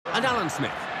and Alan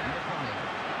Smith.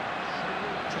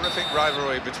 Terrific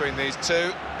rivalry between these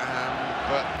two,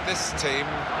 but this team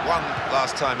won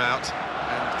last time out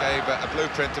and gave a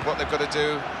blueprint of what they've got to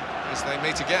do as they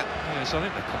meet again. Yes, I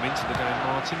think they come into the game,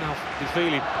 Martin. Now they're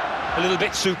feeling a little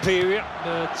bit superior,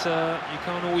 but you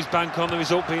can't always bank on the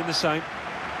result being the same.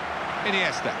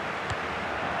 Iniesta.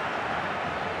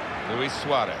 Luis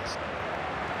Suarez.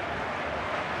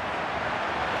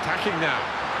 Attacking now.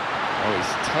 Oh,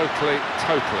 he's totally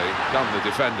done the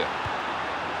defender.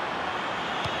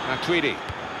 Matuidi.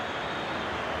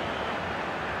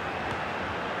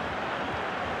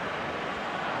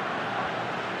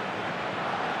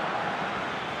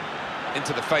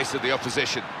 Into the face of the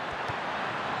opposition.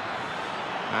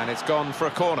 And it's gone for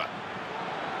a corner.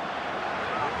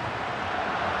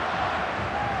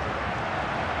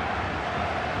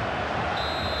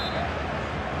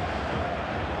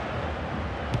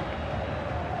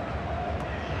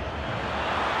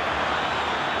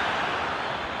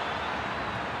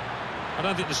 I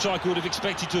don't think the striker would have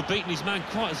expected to have beaten his man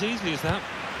quite as easily as that.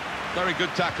 Very good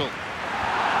tackle.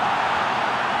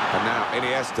 And now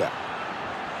Iniesta.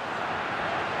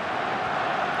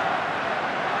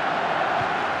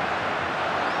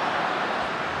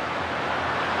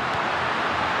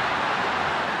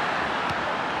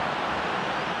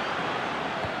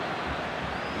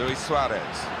 Luis Suarez.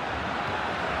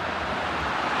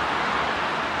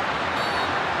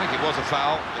 I think it was a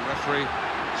foul. The referee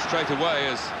straight away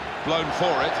has blown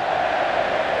for it.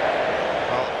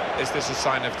 Well, is this a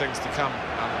sign of things to come?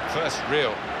 First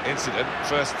real incident,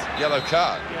 first yellow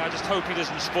card. Yeah, I just hope he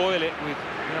doesn't spoil it with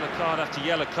yellow card after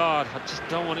yellow card. I just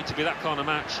don't want it to be that kind of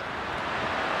match.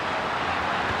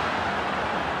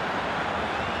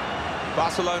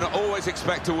 Barcelona always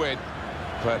expect to win,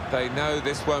 but they know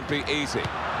this won't be easy.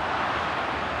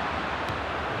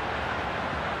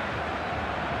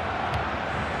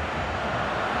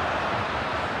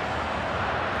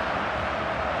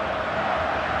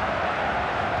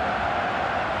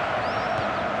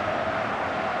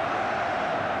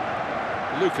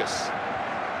 Lucas.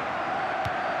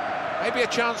 Maybe a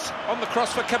chance on the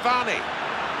cross for Cavani.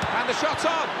 And the shot's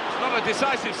on. It's not a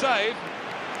decisive save.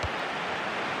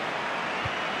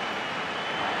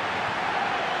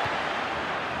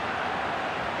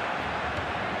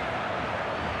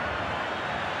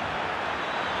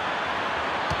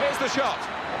 Here's the shot.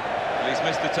 Well, he's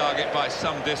missed the target by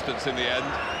some distance in the end.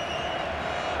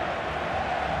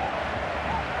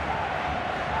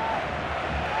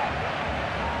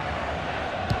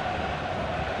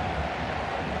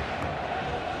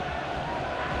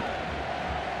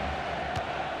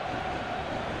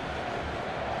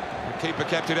 Keeper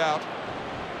kept it out.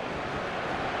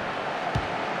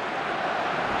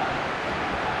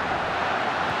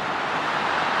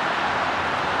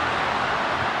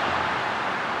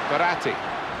 Verratti.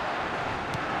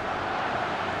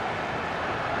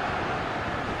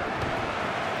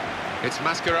 It's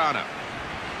Mascherano.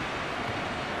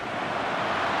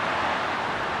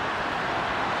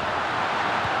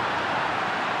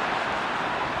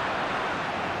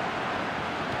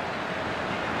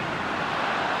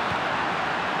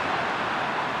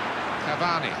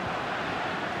 Cavani.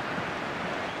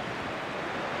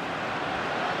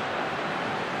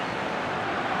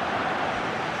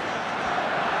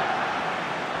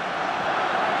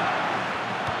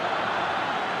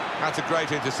 That's a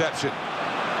great interception.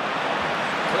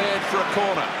 Cleared for a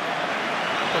corner.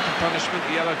 Booking punishment,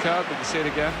 the yellow card. We can see it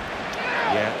again.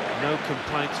 Yeah, no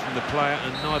complaints from the player,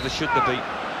 and neither should there be.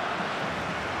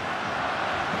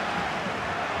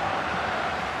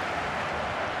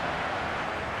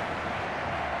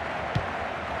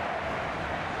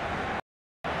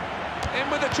 In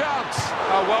with a chance.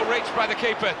 Oh, well reached by the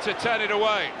keeper to turn it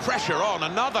away. Pressure on,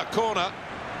 another corner.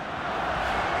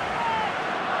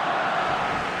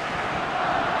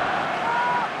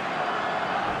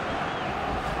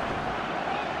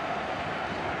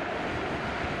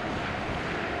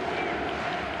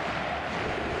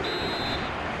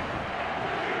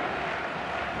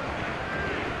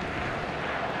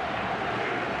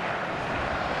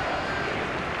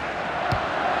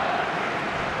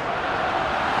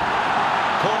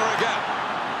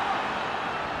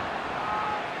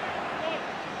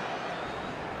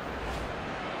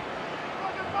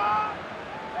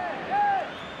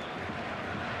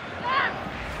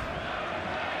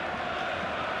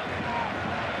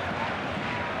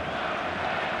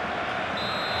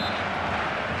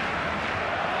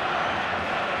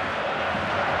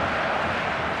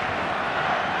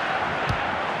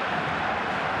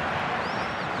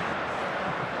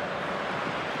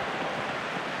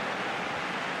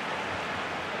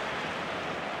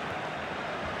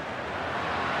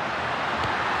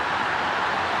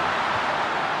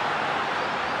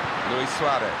 Luis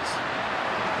Suarez.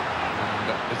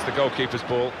 And it's the goalkeeper's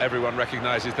ball, everyone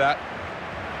recognises that.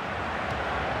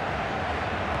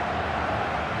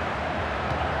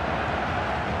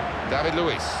 David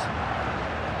Luiz.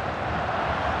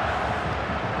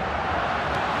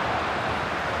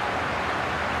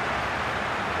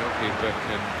 Goalkeeper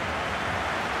can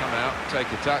come out,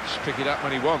 take a touch, pick it up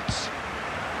when he wants.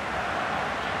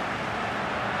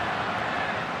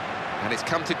 And it's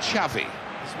come to Xavi.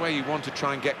 This is where you want to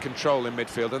try and get control in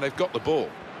midfield, and they've got the ball.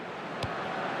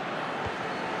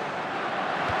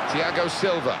 Thiago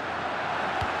Silva.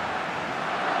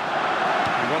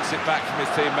 He wants it back from his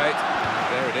teammate.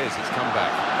 And there it is, it's come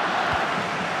back.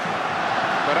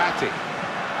 Verratti.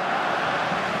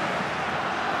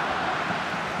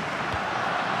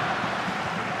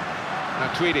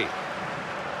 Now Tweedy.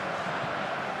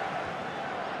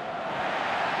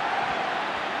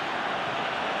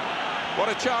 What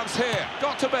a chance here,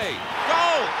 got to be,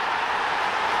 goal!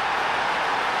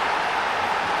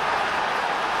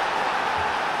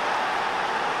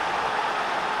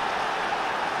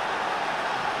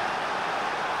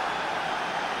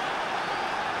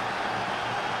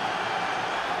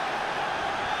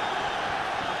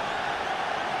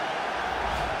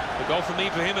 The goal from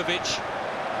Ibrahimovic.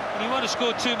 And he won't have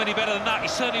scored too many better than that. He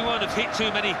certainly won't have hit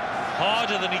too many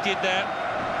harder than he did there.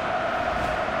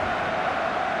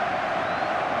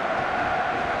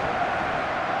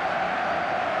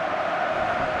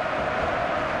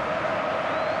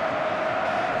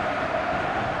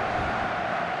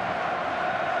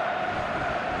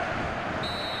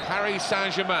 Paris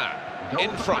Saint-Germain in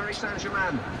front. Paris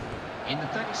Saint-Germain in the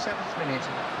 37th minute,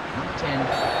 number 10.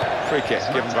 Free kick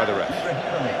given by the ref.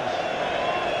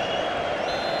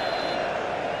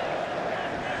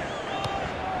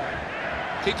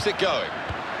 Keeps it going.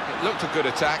 It looked a good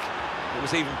attack. It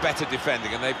was even better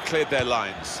defending, and they've cleared their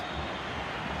lines.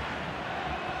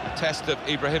 A test of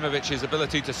Ibrahimovic's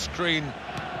ability to screen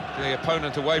the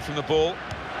opponent away from the ball.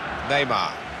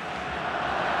 Neymar.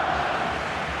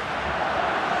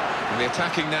 And the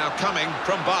attacking now coming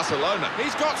from Barcelona.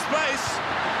 He's got space.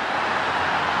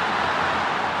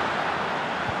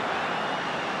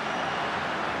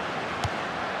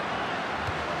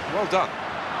 Well done.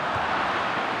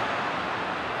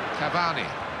 Cavani.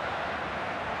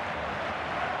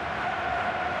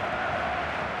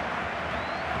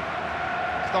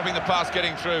 Stopping the pass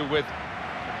getting through with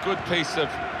a good piece of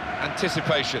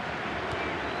anticipation.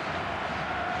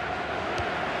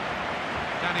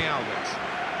 Dani Alves.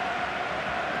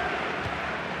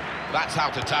 That's how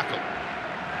to tackle.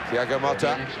 Thiago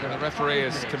Motta. And the referee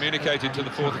has communicated to the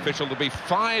fourth official there'll be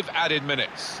 5 added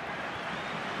minutes.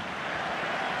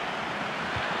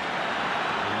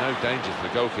 No danger for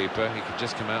the goalkeeper, he could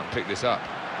just come out and pick this up.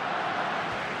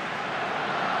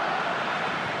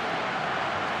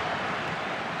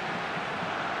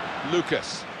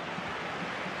 Lucas.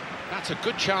 That's a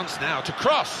good chance now to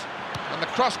cross. And the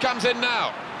cross comes in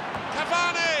now.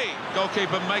 Cavani!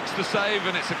 Goalkeeper makes the save,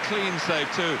 and it's a clean save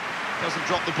too. Doesn't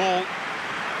drop the ball.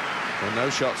 Well, no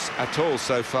shots at all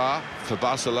so far for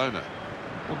Barcelona.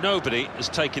 Well, nobody has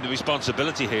taken the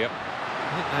responsibility here. I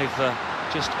think they've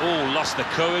just all lost their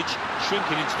courage,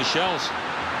 shrinking into the shells.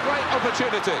 Great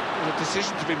opportunity. It was a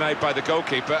decision to be made by the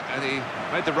goalkeeper, and he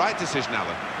made the right decision,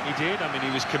 Alan. He did. I mean,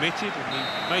 he was committed, and he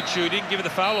made sure he didn't give it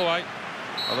the foul away.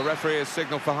 Well, the referee has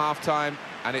signalled for half-time,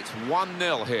 and it's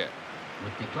 1-0 here.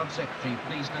 With the club secretary,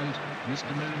 please note,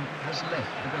 Mr. Moon has left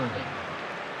the building.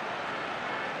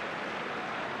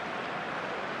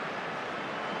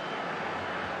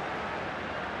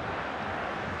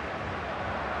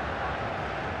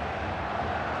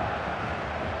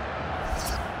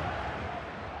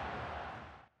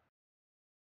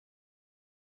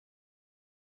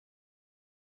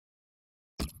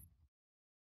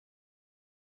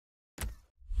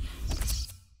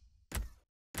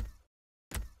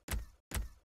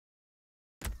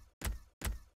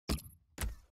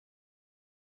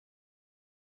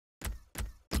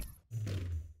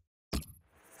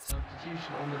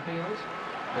 Substitution on the field.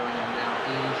 Going on now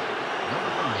is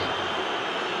number 5.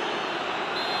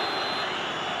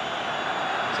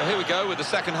 So here we go with the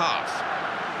second half.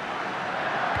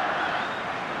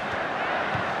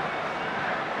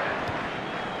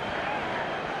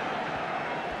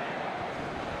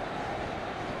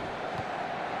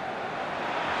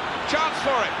 Chance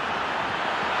for it.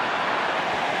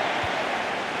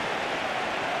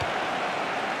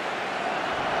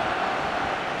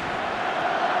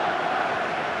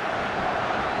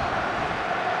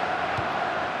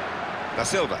 Da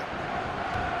Silva.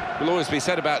 will always be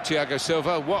said about Thiago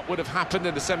Silva. What would have happened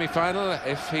in the semi-final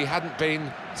if he hadn't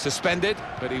been suspended?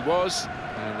 But he was,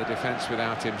 and the defence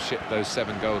without him shipped those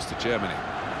 7 goals to Germany.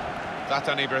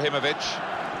 Zlatan Ibrahimovic.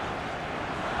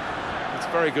 It's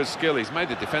very good skill. He's made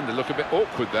the defender look a bit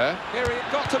awkward there. Here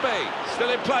he got to be.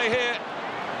 Still in play here.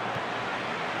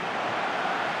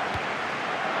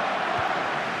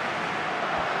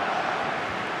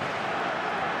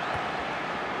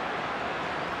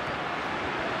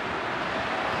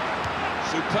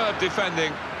 Superb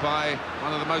defending by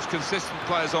one of the most consistent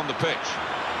players on the pitch.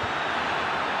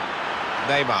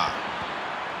 Neymar.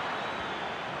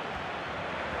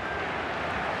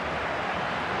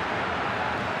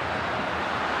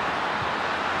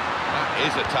 That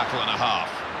is a tackle and a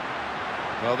half.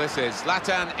 Well, this is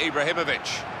Zlatan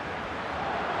Ibrahimovic.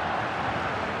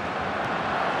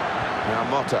 Now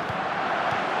Motta.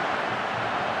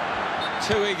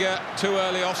 Too eager, too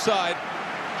early offside.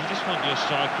 You just want your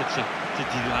striker to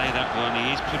delay that one.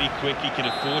 He is pretty quick. He can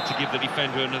afford to give the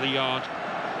defender another yard.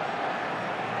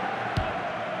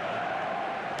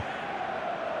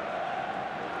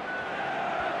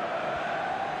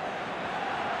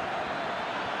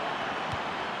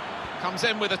 Comes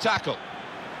in with a tackle.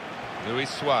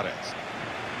 Luis Suarez.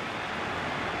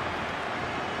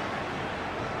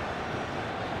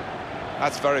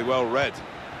 That's very well read,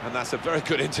 and that's a very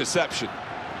good interception.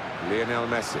 Lionel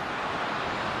Messi.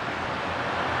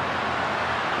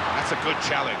 That's a good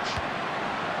challenge.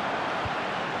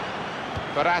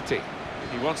 Verratti.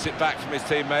 He wants it back from his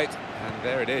teammate, and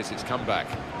there it is, it's come back.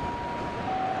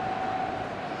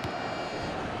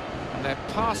 And they're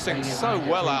passing so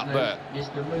well out there.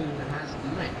 Mr. Moon has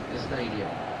left the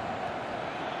stadium.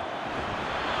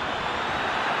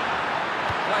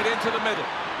 Played into the middle.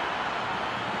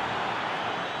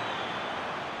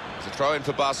 It's a throw in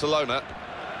for Barcelona.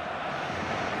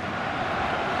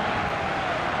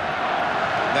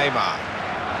 Neymar.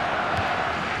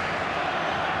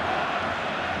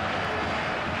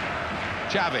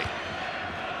 Xavi.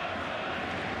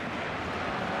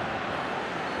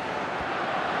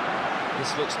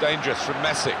 This looks dangerous from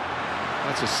Messi.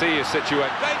 That's a serious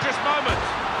situation. Dangerous moment.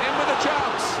 In with a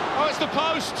chance. Oh, it's the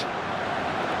post.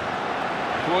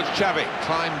 Towards Xavi.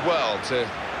 Climbed well to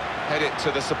head it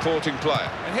to the supporting player.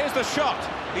 And here's the shot.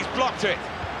 He's blocked it.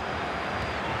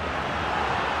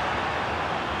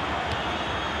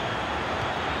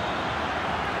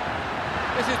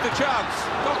 This is the chance.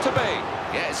 Got to be.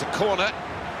 Yeah, it's a corner.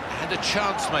 And a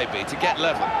chance, maybe, to get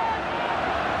level.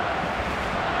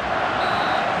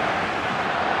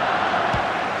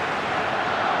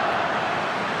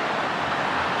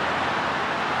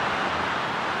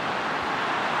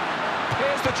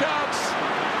 Here's the chance.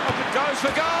 Up it goes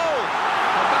for goal.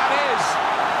 And that is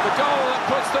the goal that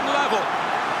puts them level.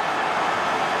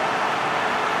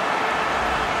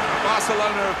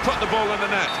 Barcelona have put the ball in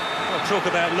the net. Well, talk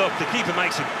about luck. The keeper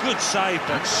makes a good save,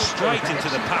 but straight into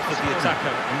the path of the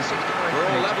attacker. We're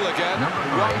all level again.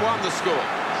 1-1 the score.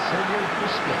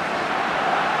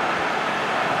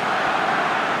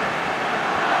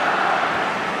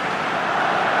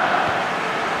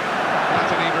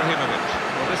 Zlatan Ibrahimovic.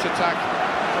 Well, this attack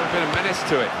got a bit of menace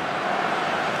to it.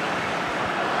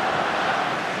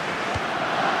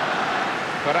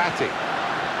 Verratti.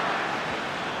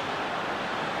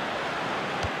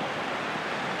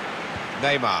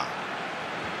 Neymar.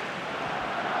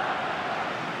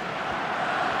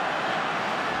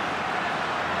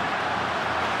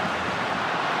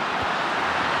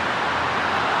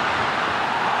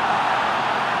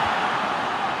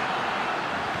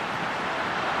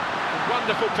 A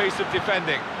wonderful piece of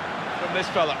defending from this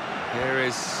fella. Here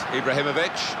is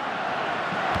Ibrahimovic.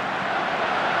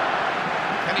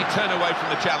 Can he turn away from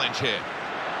the challenge here?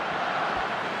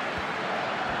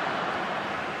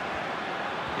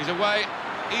 He's away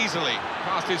easily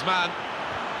past his man.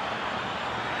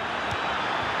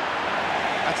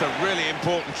 That's a really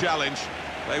important challenge.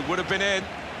 They would have been in.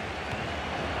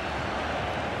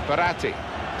 Verratti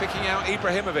picking out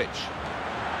Ibrahimovic.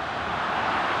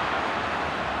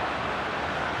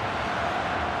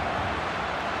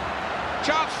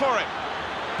 Chance for him.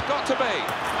 Got to be.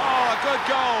 Oh, a good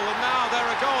goal, and now they're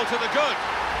a goal to the good.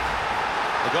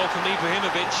 The goal from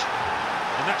Ibrahimovic,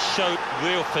 and that showed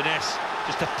real finesse.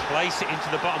 Just to place it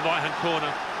into the bottom right-hand corner.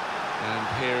 And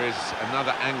here is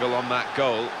another angle on that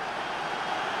goal.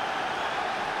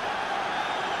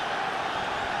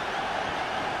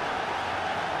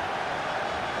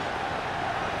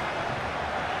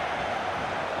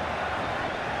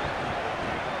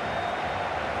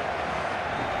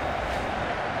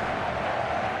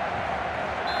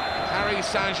 Paris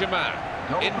Saint-Germain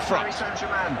in front. Paris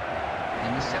Saint-Germain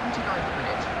in the 79th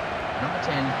minute. Number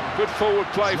 10. Good forward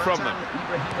play from them.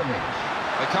 Ibrahimovic.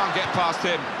 They can't get past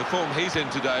him, the form he's in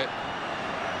today.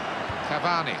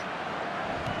 Cavani.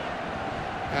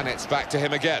 And it's back to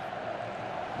him again.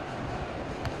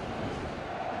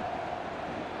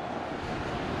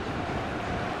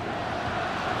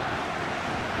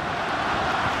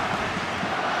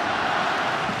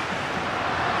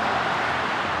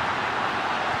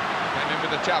 Came in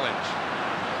with a challenge.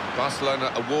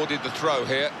 Barcelona awarded the throw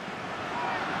here.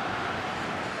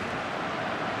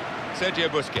 Sergio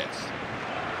Busquets.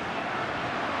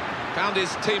 Found his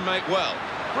teammate well.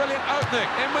 Brilliant opening,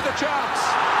 in with a chance.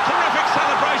 Terrific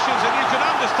celebrations, and you can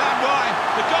understand why.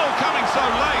 The goal coming so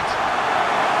late.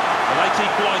 The late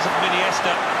equaliser from Iniesta,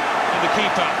 and the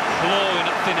keeper clawing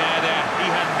up thin air there. He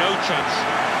had no chance.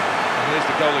 And here's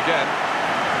the goal again.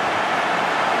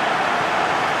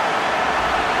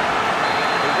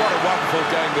 But what a wonderful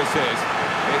game this is.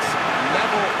 It's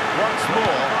level once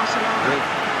more with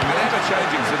an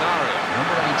ever-changing scenario.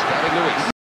 Number 8. David Luiz.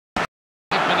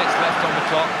 8 minutes left on the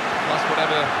clock, plus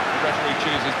whatever the referee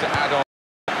chooses to add on.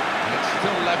 And it's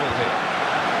still level here.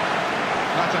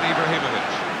 Zlatan Ibrahimovic.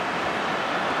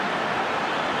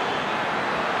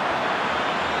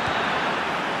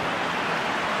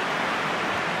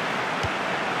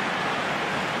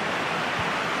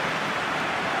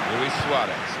 Luis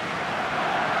Suarez.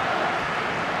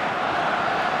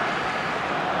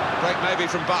 Break maybe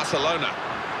from Barcelona.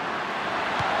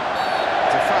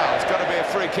 It's a foul, it's got to be a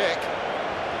free kick.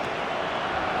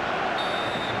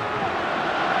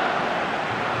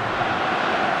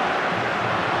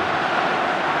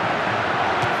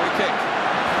 Free kick.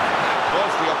 That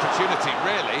was the opportunity,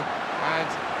 really, and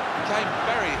came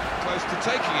very close to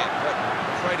taking it, but I'm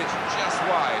afraid it's just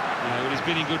wide. Yeah, well, he's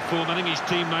been in good form. I think his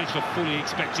teammates were fully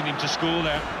expecting him to score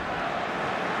there.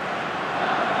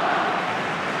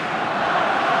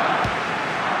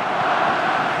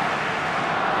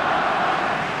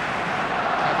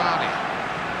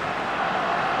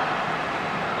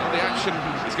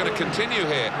 Is going to continue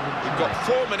here. We've got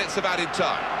 4 minutes of added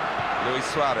time. Luis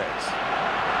Suarez.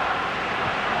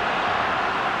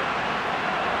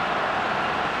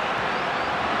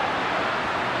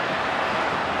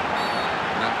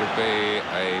 And that would be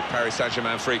a Paris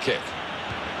Saint-Germain free kick.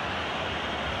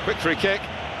 Quick free kick.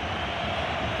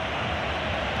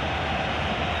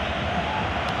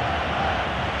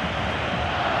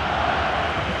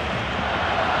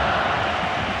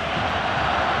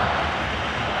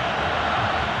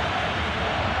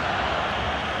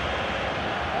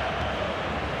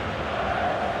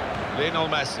 Lionel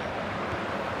Messi.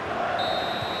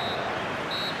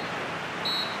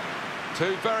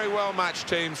 Two very well-matched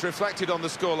teams reflected on the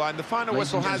scoreline. The final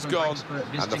whistle has gone,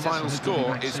 and the final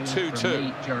score is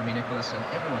 2-2. Jeremy Nicholas and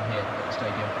everyone here at the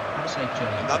stadium. Have a safe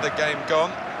journey. Another game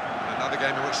gone. Another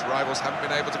game in which rivals haven't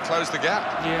been able to close the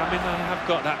gap. Yeah, I mean, they have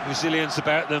got that resilience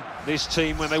about them, this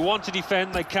team. When they want to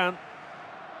defend, they can.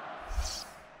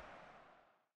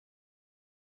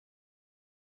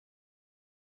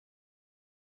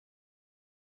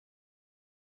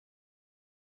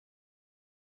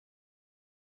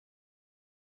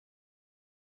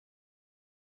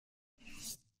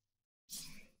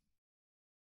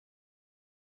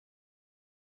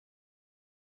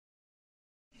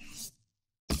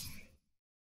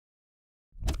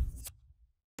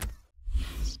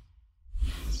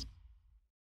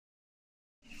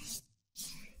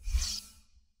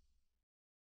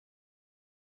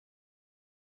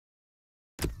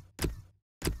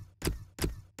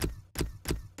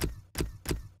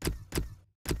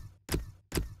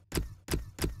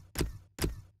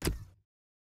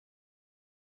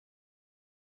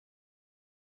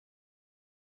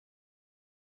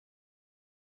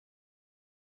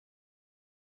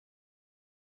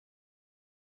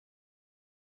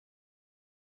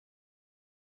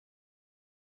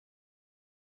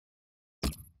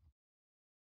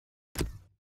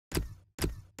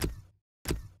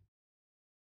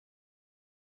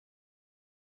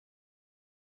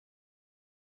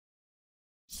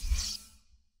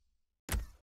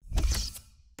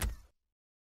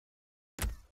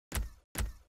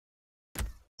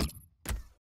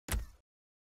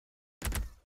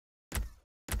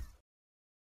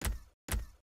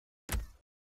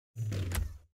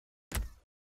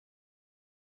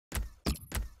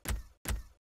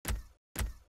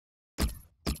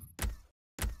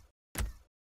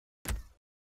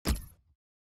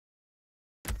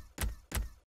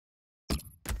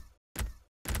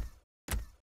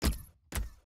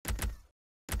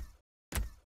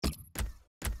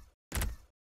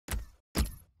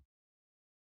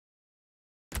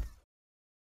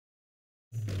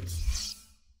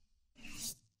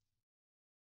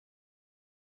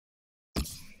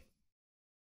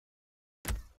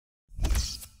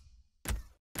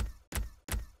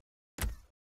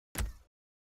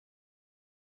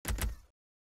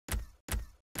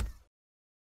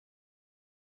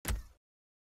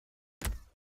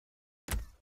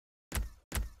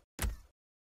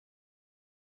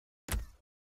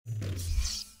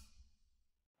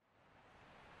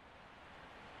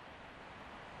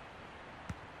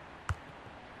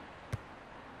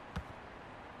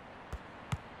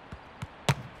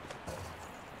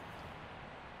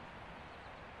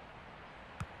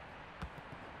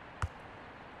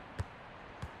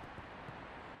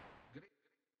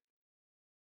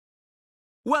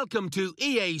 Welcome to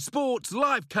EA Sports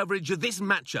live coverage of this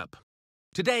matchup.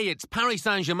 Today it's Paris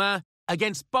Saint-Germain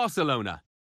against Barcelona.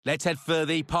 Let's head for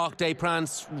the Parc des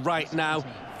Princes right now.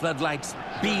 Floodlights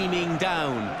beaming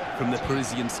down from the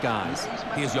Parisian skies.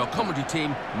 Here's your commentary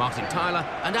team, Martin Tyler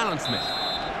and Alan Smith.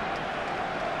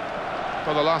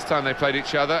 Well, the last time they played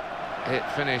each other, it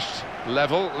finished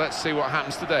level. Let's see what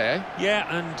happens today, eh?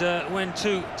 Yeah, and when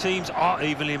two teams are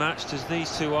evenly matched, as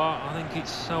these two are, I think it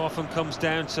so often comes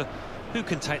down to who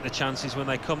can take the chances when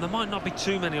they come. There might not be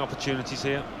too many opportunities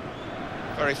here.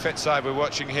 Very fit side we're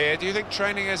watching here. Do you think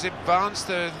training has advanced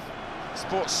the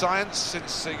sports science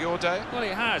since your day? Well,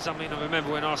 it has. I mean, I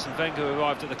remember when Arsene Wenger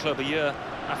arrived at the club a year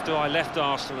after I left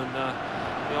Arsenal, and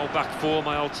the old back four,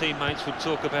 my old teammates would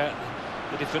talk about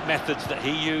the different methods that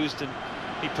he used, and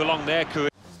he prolonged their career.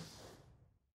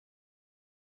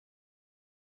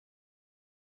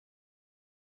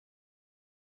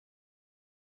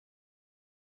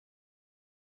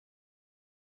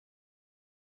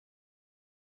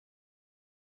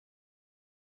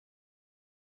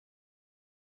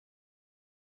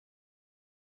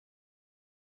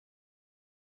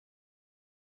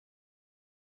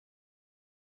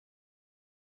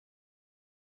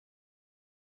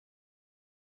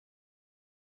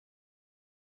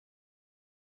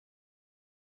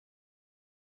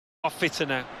 Are fitter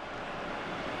now.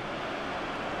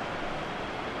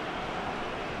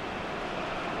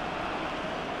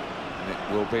 And it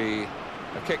will be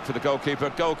a kick for the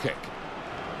goalkeeper, goal kick.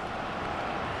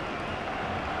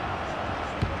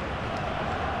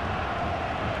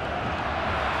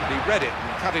 He read it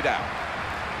and cut it out.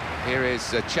 Here is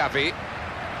Xavi.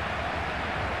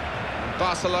 And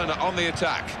Barcelona on the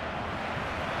attack.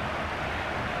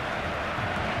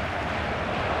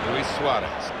 Luis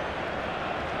Suarez.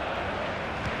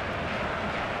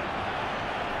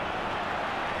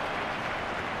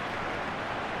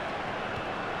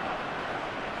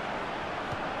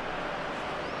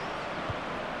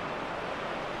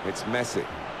 It's Messi.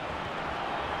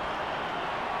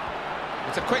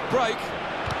 It's a quick break.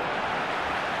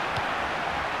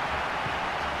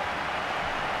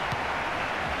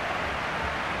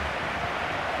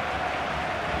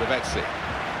 Lavezzi.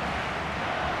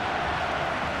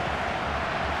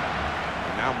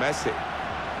 And now Messi.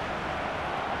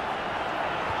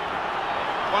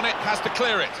 On it, has to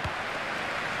clear it.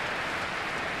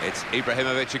 It's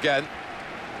Ibrahimovic again.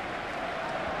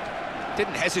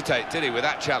 Didn't hesitate, did he, with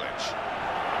that challenge?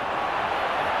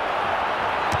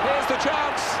 Here's the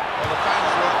chance! Well, the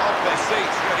fans were off their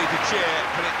seats, ready to cheer,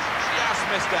 but it just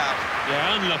missed out.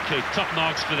 Yeah, unlucky. Top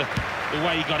marks for the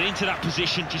way he got into that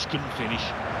position, just couldn't finish.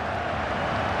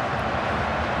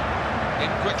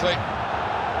 In quickly.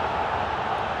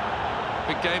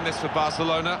 Big game this for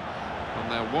Barcelona, and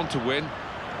they'll want to win.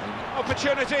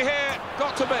 Opportunity here,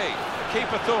 got to be. The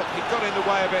keeper thought he'd got in the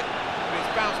way of it, but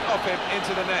it's bounced off him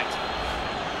into the net.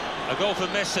 A goal for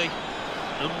Messi,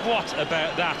 and what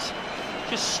about that?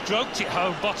 Just stroked it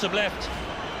home, bottom left.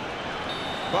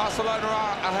 Barcelona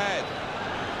are ahead.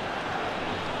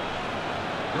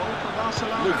 Goal for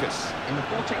Barcelona. Lucas. In the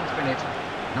 14th minute,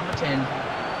 number 10,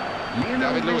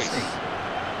 Lionel David Luiz. Messi.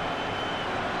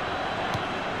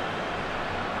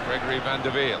 Gregory Van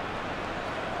der Wiel.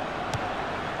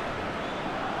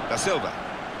 Da Silva.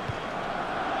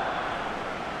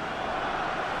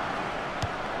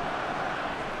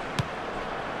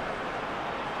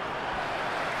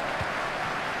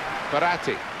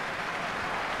 Verratti.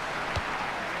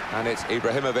 And it's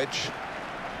Ibrahimovic.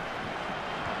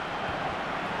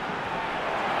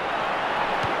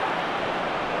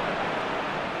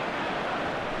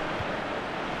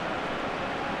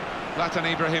 Zlatan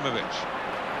Ibrahimovic.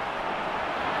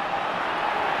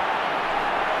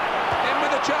 In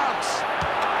with a chance.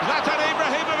 Zlatan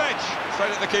Ibrahimovic.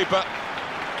 Straight at the keeper.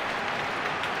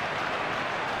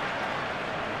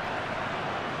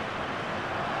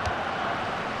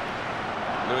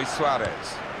 Luis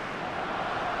Suarez.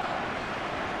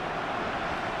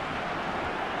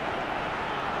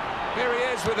 Here he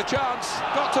is with a chance.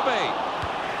 Got to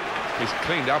be. He's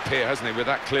cleaned up here, hasn't he, with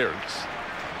that clearance.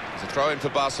 It's a throw-in for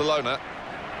Barcelona.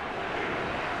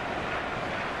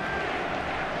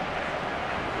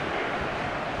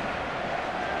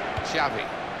 Xavi.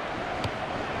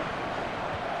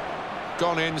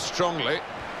 Gone in strongly.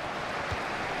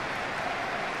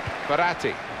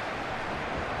 Verratti.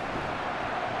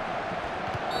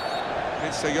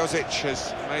 So Jozic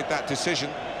has made that decision.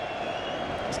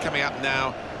 It's coming up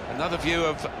now. Another view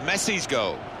of Messi's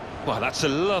goal. Well, that's a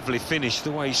lovely finish,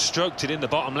 the way he stroked it in the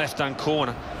bottom left-hand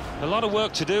corner. A lot of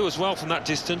work to do as well from that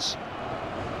distance.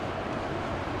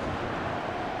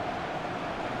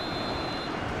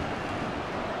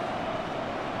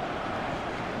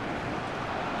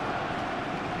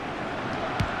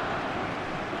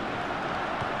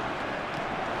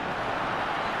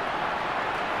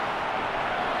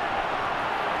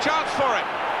 Chance for it.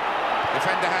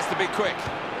 Defender has to be quick.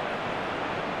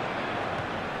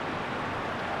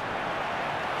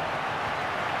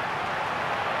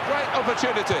 Great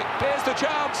opportunity. Here's the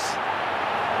chance.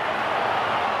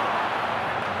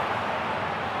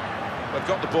 They've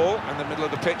got the ball in the middle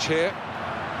of the pitch here.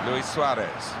 Luis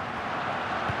Suarez.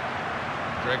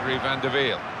 Gregory Van der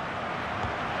Wiel.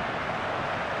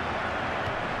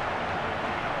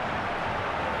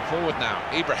 Forward now,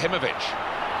 Ibrahimovic.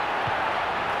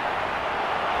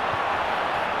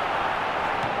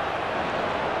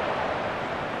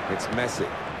 It's Messi.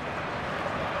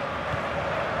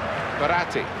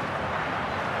 Baratti.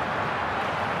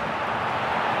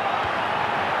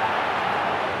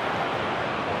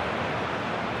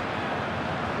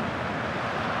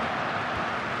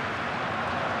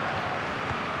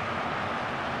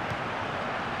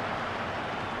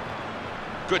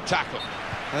 Good tackle.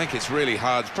 I think it's really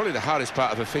hard. It's probably the hardest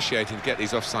part of officiating to get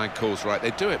these offside calls right.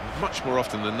 They do it much more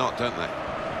often than not, don't they?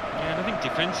 Yeah, and I think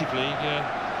defensively, there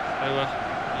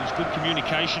was good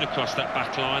communication across that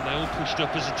back line. They all pushed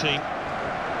up as a team.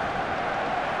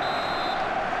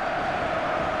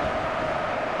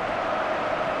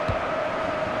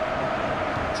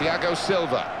 Thiago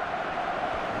Silva.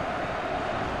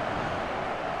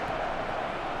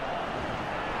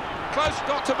 Close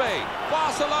got to be.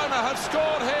 Barcelona have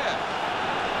scored here.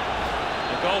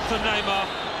 The goal for Neymar,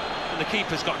 and the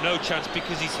keeper's got no chance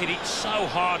because he's hit it so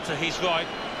hard to his right.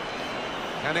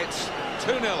 And it's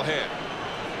 2-0 here.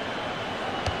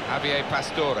 Javier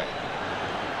Pastore.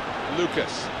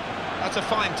 Lucas. That's a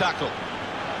fine tackle.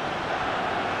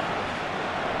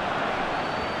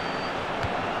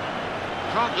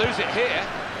 Can't lose it here.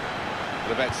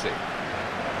 Lavezzi.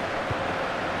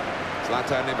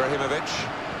 Zlatan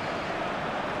Ibrahimovic.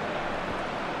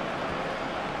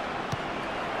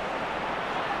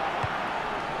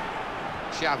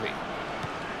 Xavi.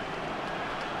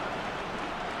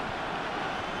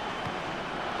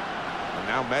 And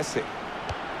now Messi.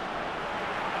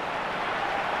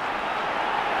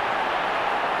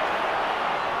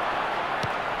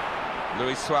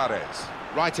 Luis Suarez.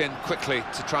 Right in quickly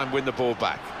to try and win the ball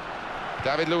back.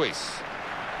 David Luiz.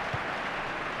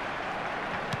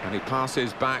 And he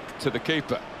passes back to the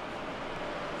keeper.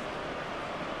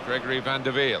 Gregory Van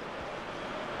der Wiel.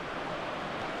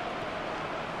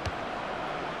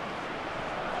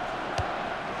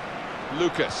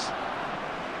 Lucas.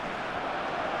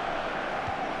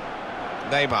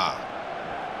 Neymar.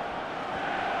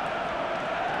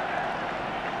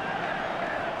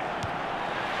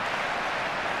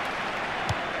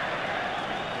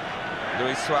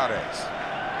 Luis Suarez.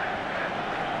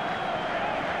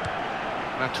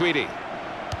 Matuidi.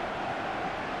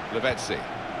 Lavezzi.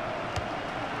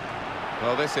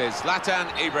 Well, this is Zlatan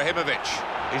Ibrahimovic.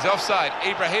 He's offside.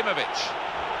 Ibrahimovic.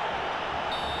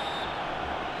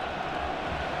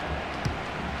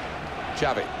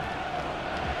 Xavi.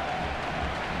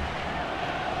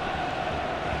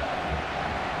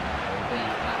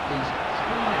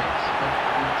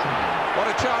 What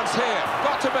a chance here.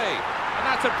 Got to be. And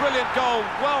that's a brilliant goal.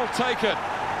 Well taken.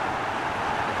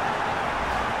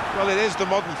 Well, it is the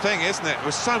modern thing, isn't it?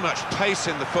 With so much pace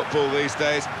in the football these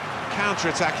days,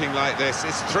 counter-attacking like this,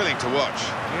 it's thrilling to watch.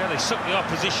 Yeah, they sucked the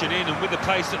opposition in, and with the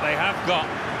pace that they have got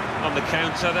on the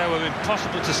counter, they were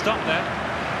impossible to stop there.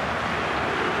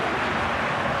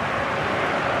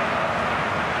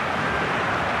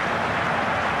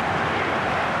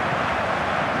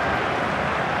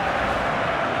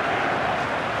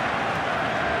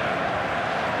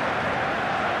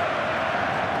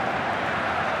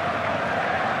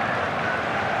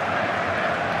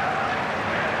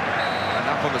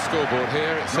 On the scoreboard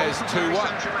here, it says 2-1. In the corner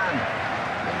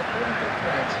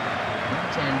threat, number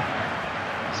 10,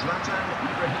 Zlatan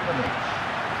Ibrahimovic.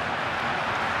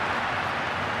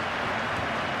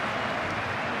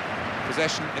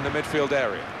 Possession in the midfield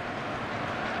area.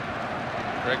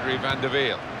 Gregory Van der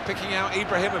Wiel picking out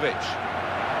Ibrahimovic.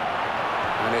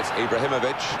 And it's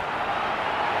Ibrahimovic.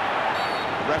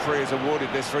 The referee has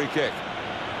awarded this free kick.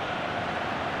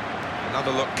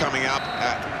 Another look coming up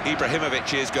at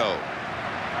Ibrahimovic's goal.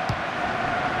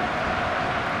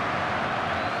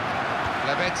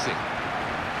 Lavezzi.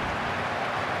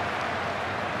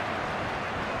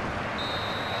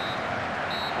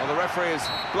 Well, the referee has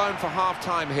blown for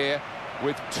half-time here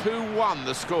with 2-1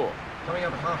 the score. Coming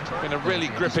up at half-time. Been a really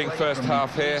gripping first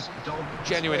half here.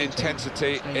 Genuine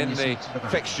intensity in the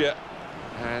fixture.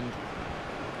 And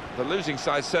the losing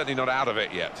side's certainly not out of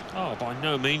it yet. Oh, by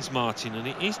no means, Martin, and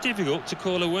it is difficult to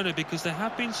call a winner because they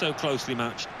have been so closely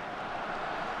matched.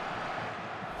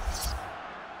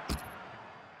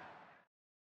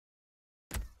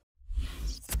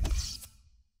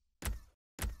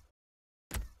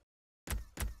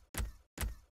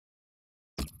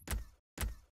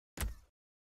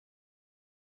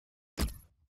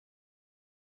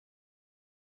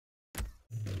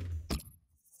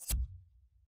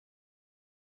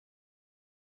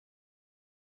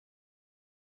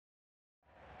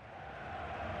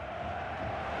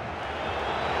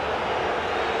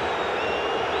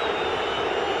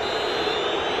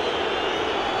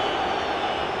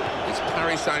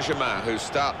 Paris Saint-Germain, who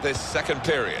start this second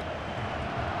period.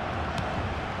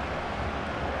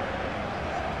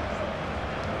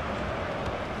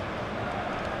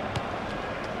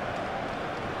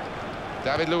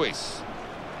 David Luiz.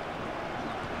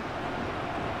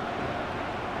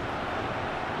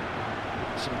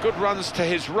 Some good runs to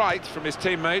his right from his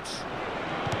teammates.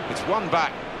 It's one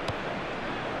back.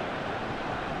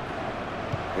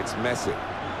 It's Messi.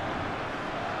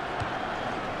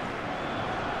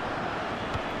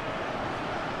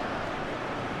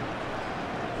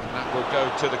 And that will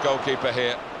go to the goalkeeper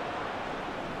here.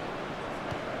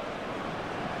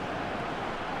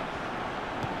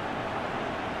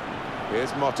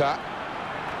 Here's Motta.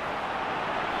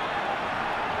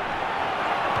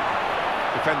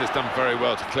 Defender's done very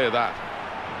well to clear that.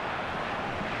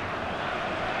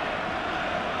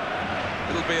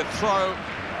 It'll be a throw.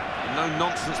 No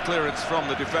nonsense clearance from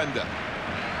the defender.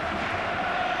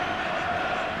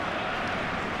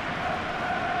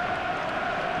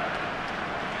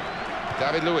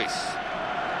 David Luiz.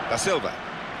 Da Silva.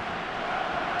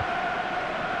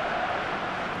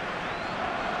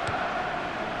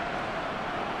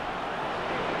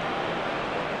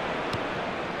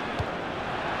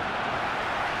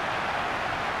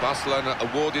 Barcelona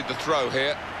awarded the throw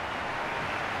here.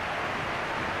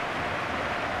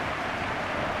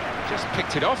 Just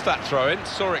picked it off that throw-in,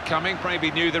 saw it coming,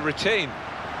 maybe knew the routine.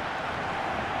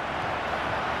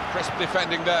 Crisp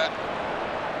defending there.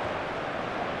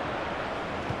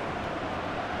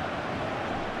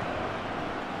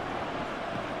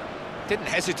 Didn't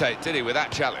hesitate, did he, with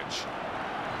that challenge?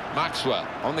 Maxwell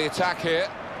on the attack here.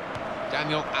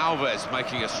 Daniel Alves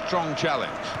making a strong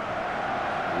challenge.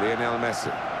 Lionel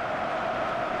Messi.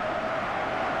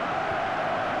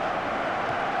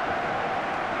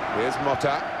 Here's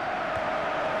Motta.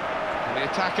 And the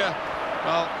attacker,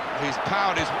 well, he's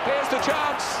powered his... Here's the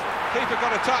chance! Keeper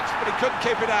got a touch, but he couldn't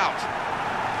keep it out.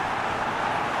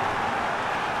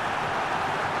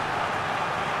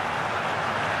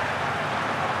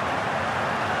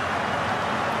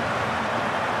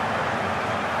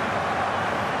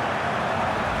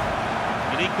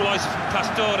 An equaliser from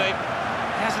Pastore.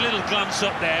 He has a little glance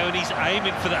up there and he's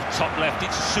aiming for that top left.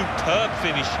 It's a superb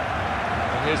finish.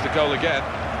 And here's the goal again.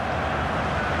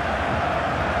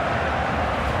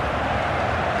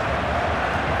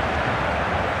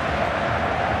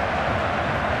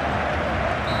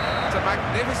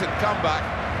 Magnificent comeback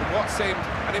from what seemed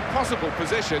an impossible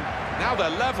position. Now they're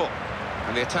level.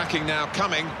 And the attacking now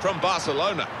coming from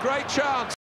Barcelona. Great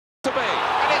chance to be.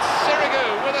 And it's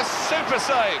Sirigu with a super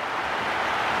save.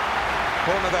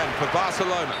 Corner then for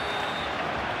Barcelona.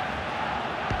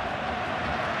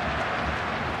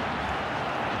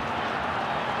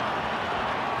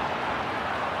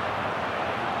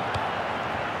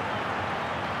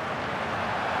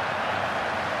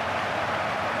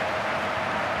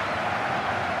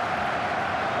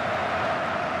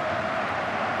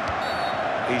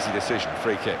 Easy decision,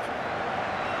 free kick.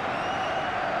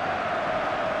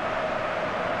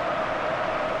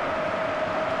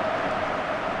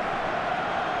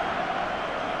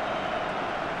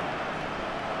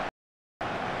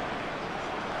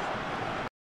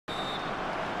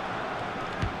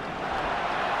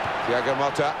 Thiago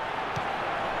Motta.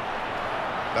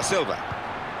 Da Silva.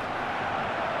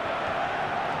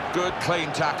 Good,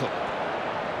 clean tackle.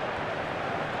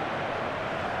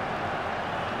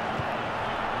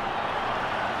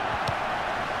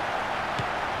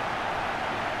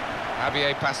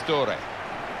 Javier Pastore.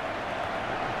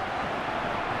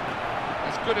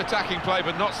 It's good attacking play,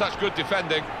 but not such good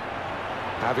defending.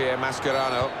 Javier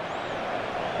Mascherano.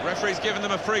 Referee's given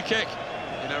them a free kick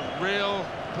in a real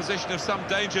position of some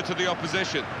danger to the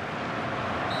opposition.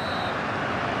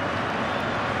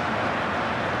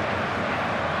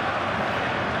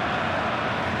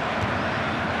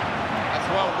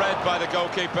 Well read by the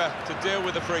goalkeeper to deal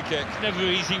with the free kick. It's never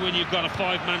easy when you've got a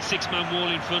five-man, six-man wall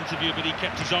in front of you, but he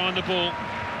kept his eye on the ball.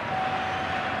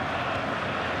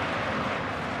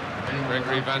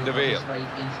 Gregory van der Wiel.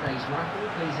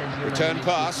 Return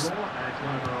pass.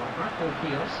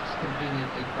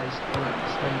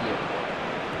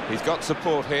 He's got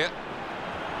support here.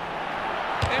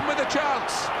 In with a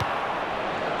chance.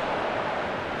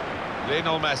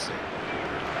 Lionel Messi.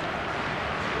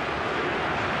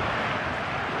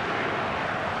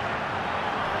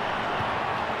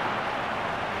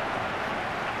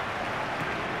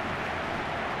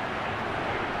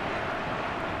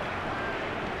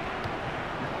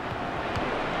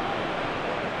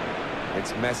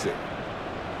 It's Messi.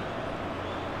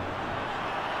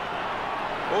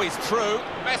 Oh, he's through.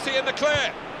 Messi in the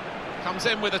clear. Comes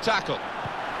in with a tackle.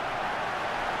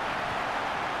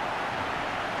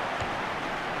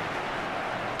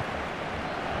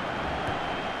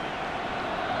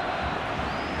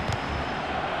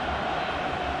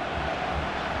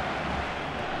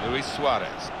 Luis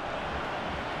Suarez.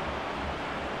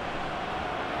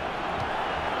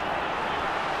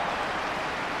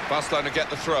 Barcelona get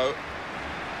the throw.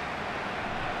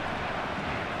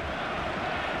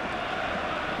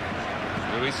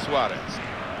 Luis Suarez.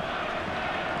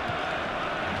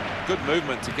 Good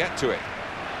movement to get to it.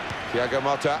 Thiago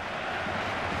Motta.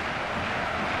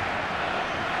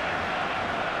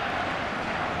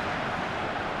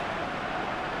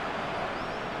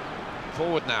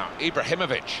 Forward now,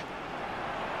 Ibrahimovic.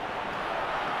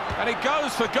 And he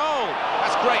goes for goal.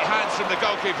 That's great hands from the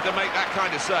goalkeeper to make that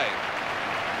kind of save.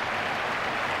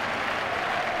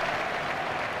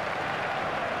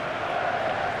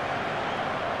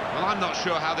 Well, I'm not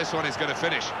sure how this one is going to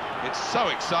finish. It's so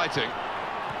exciting.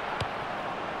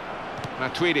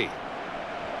 Matuidi.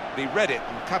 He read it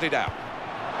and cut it out.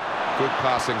 Good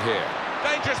passing here.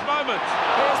 Dangerous moment.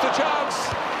 Here's the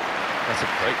chance. That's a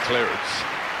great clearance.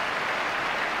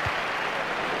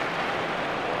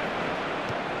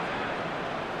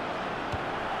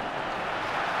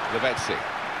 Lavezzi.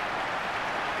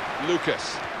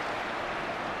 Lucas.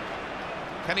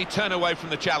 Can he turn away from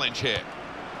the challenge here?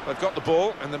 They've got the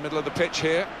ball in the middle of the pitch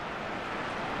here.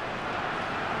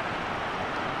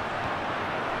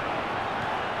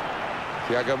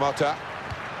 Thiago Motta.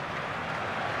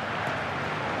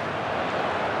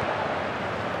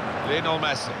 Lionel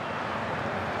Messi.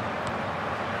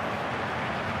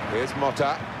 Here's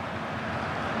Motta.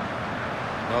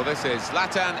 Well, this is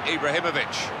Zlatan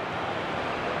Ibrahimovic.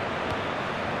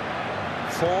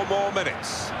 4 more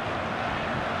minutes.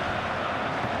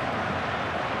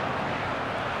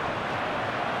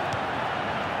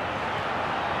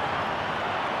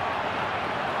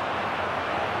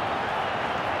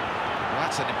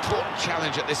 That's an important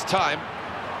challenge at this time.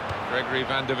 Gregory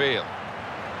van der Wiel.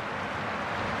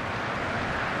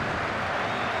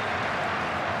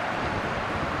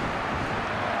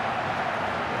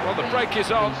 Well, the break is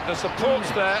on, the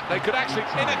support's there, they could actually...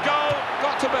 In a goal,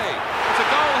 got to be. It's a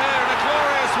goal here and a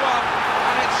glorious one,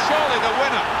 and it's surely the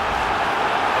winner.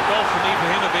 A goal from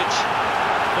Ibrahimovic,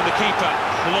 and the keeper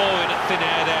clawing at thin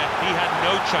air there. He had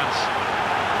no chance.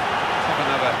 Let's have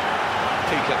another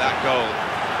peek at that goal.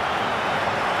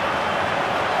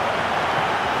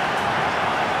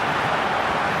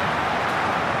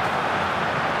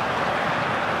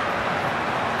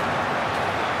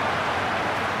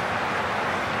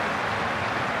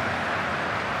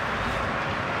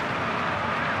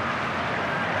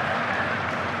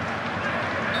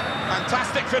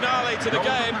 Fantastic finale to the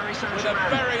game with a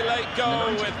very late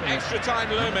goal with extra time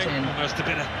looming. Almost a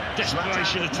bit of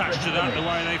desperation attached to that, the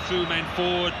way they threw men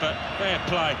forward, but fair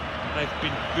play. They've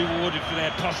been rewarded for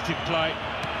their positive play.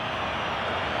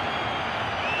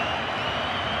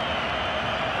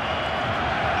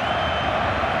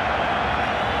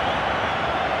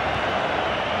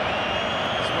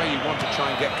 That's where you want to try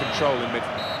and get control in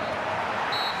midfield.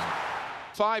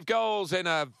 5 goals in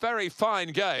a very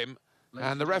fine game.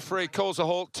 And the referee calls a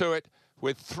halt to it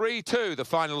with 3-2 the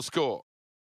final score.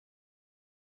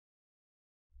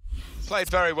 Played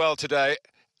very well today,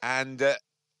 and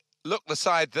look the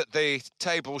side that the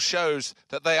table shows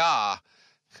that they are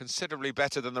considerably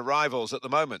better than the rivals at the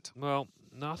moment. Well,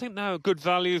 no, I think now a good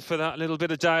value for that little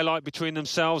bit of daylight between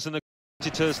themselves and the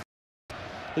competitors.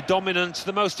 The dominant,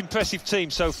 the most impressive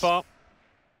team so far.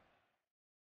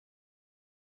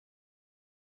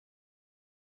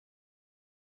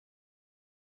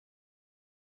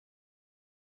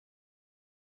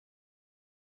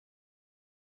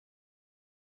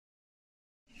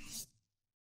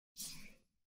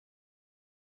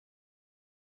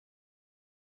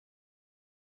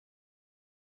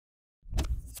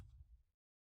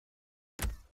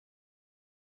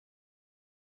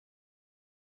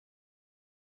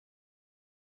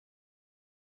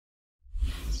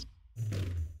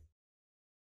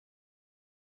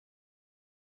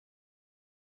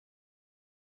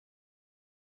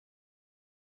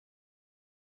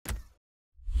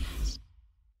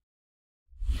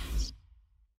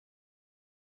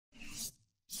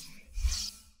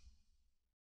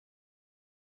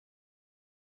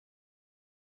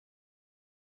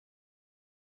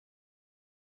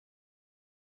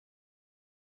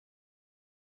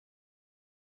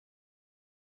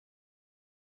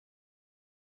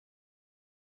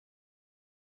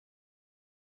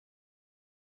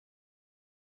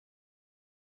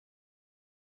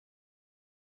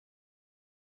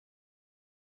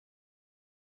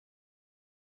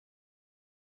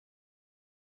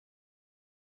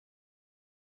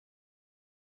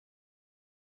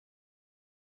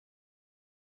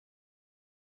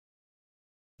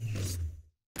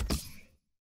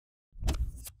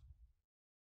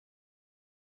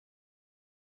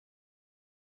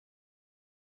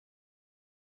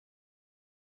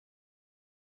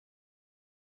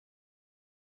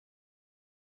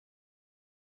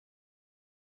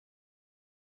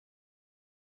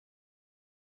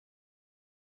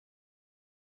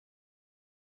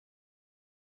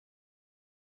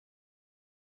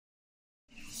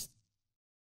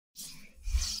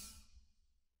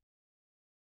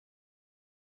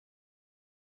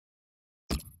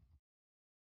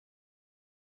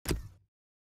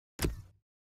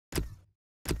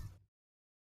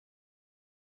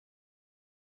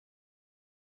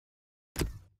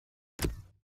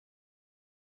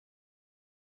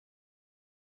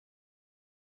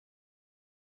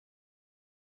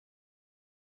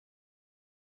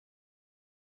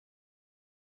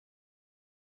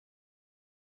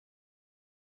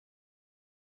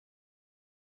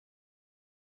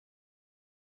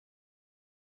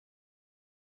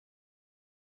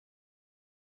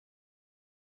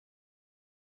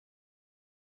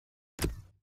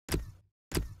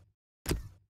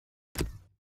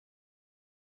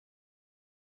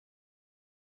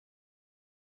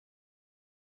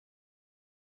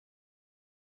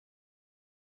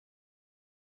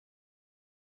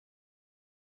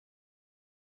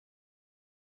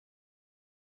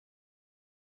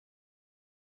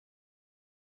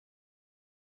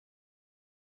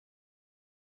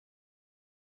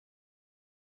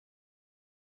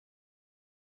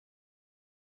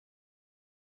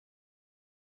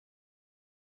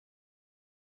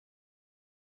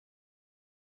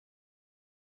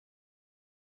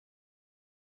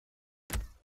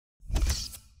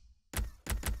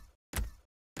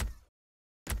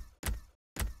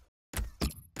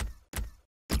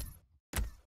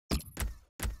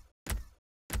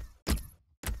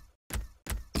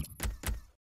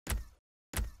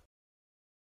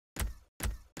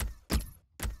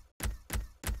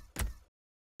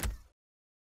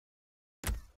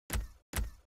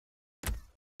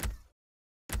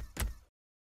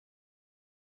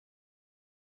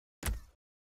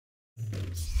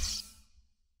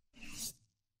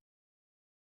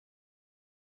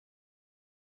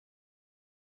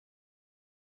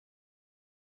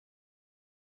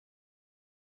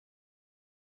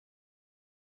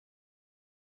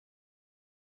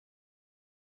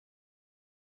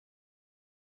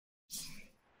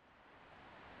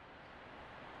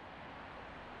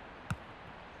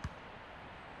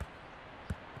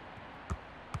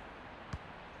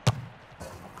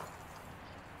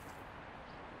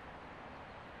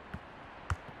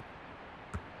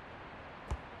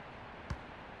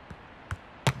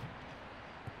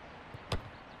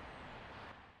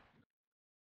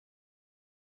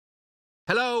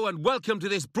 Hello and welcome to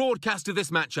this broadcast of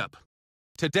this matchup.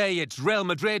 Today it's Real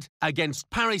Madrid against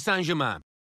Paris Saint-Germain.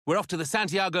 We're off to the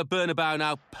Santiago Bernabeu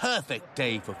now. Perfect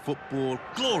day for football,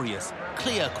 glorious,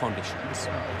 clear conditions.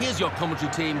 Here's your commentary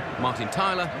team, Martin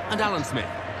Tyler and Alan Smith.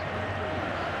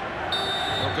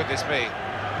 Oh, goodness me.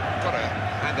 Got to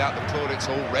hand out the plaudits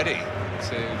already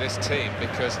to this team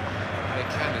because they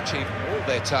can achieve all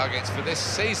their targets for this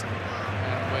season.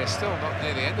 And we're still not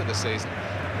near the end of the season.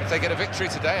 If they get a victory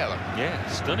today, Alan. Yeah,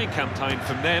 stunning campaign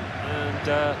from them.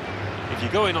 And if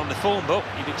you're going on the form book,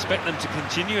 you'd expect them to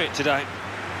continue it today.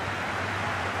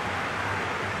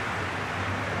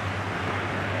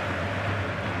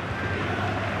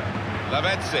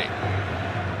 Lavezzi.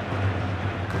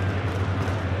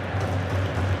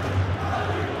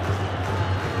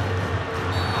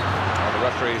 Well, the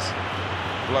referee's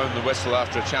blown the whistle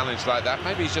after a challenge like that.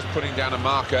 Maybe he's just putting down a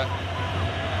marker.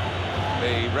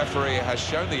 The referee has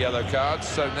shown the yellow card,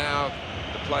 so now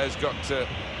the player's got to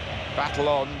battle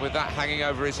on with that hanging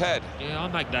over his head. Yeah, I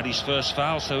make that his first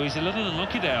foul, so he's a little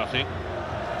unlucky there, I think.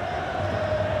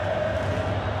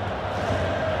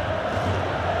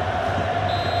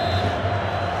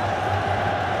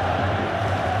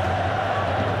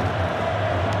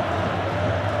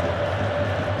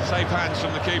 Safe hands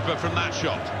from the keeper from that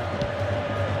shot.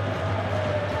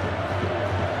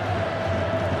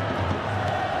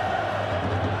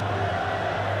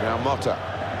 Now Motta.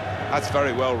 That's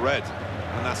very well read,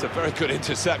 and that's a very good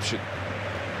interception.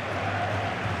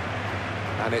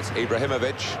 And it's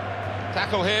Ibrahimovic.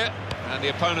 Tackle here, and the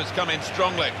opponents come in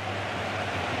strongly.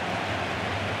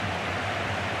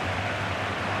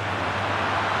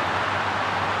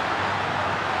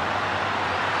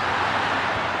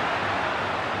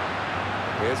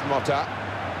 Here's Motta.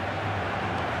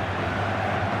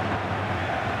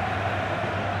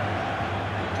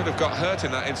 Could have got hurt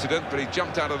in that incident, but he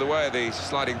jumped out of the way of the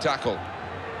sliding tackle.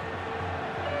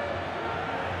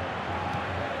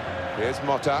 Here's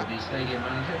Motta.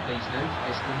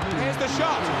 Here's the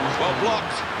shot. Well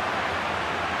blocked.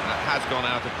 That has gone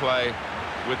out of play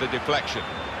with the deflection.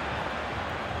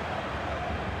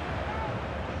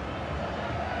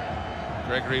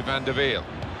 Gregory van der Wiel.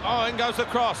 Oh, in goes the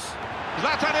cross.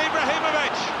 Zlatan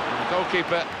Ibrahimovic. And the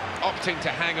goalkeeper opting to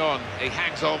hang on. He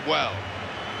hangs on well.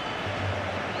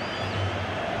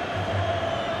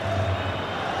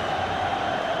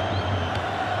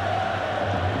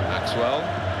 Maxwell.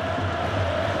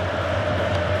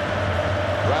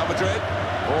 Real Madrid,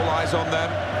 all eyes on them,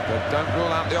 but don't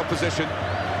rule out the opposition.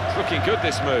 It's looking good,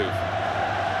 this move.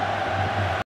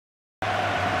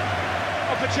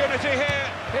 Opportunity here.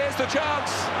 Here's the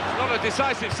chance. It's not a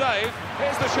decisive save.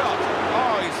 Here's the shot.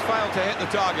 Oh, he's failed to hit the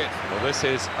target. Well, this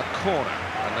is a corner,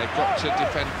 and they've got to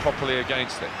defend properly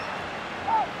against it.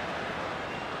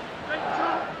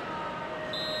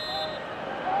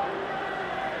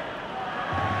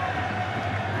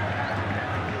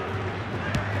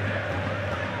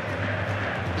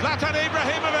 Zlatan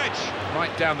Ibrahimovic!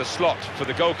 Right down the slot for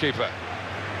the goalkeeper.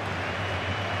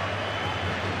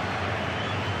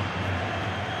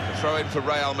 The throw in for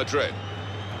Real Madrid.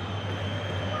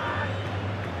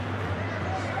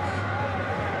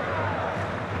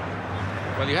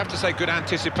 Well, you have to say good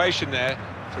anticipation there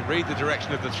to read the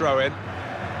direction of the throw in.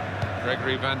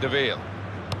 Gregory van der Wiel.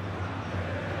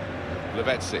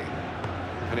 Lavezzi.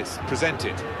 And it's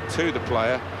presented to the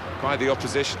player by the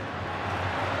opposition.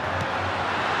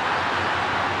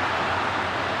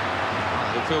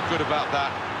 Feel good about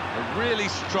that. A really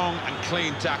strong and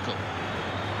clean tackle.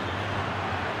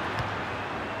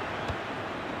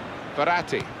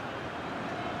 Verratti.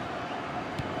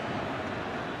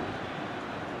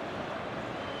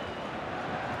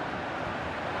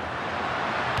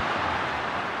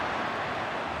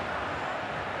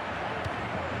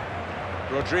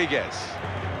 Rodriguez.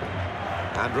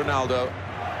 And Ronaldo.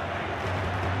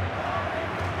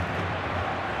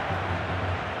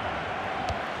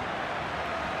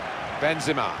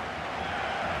 Benzema.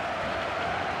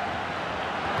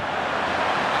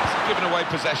 That's given away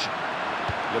possession.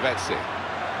 Lavezzi.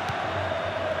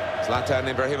 Zlatan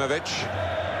Ibrahimovic.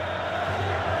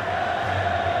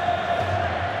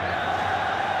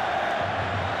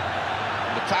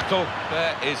 The tackle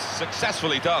there is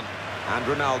successfully done. And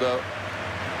Ronaldo.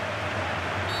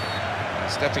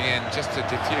 Stepping in just to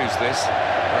defuse this,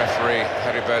 referee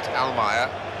Heribert Almayer.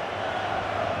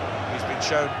 He's been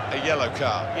shown a yellow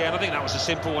card. Yeah, and I think that was a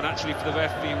simple one actually for the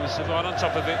ref. He was right on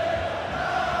top of it.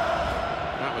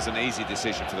 That was an easy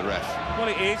decision for the ref. Well,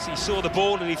 it is. He saw the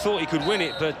ball and he thought he could win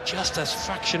it, but just a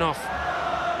fraction off.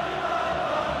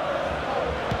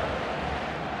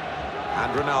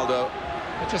 And Ronaldo.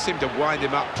 They just seemed to wind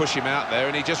him up, push him out there,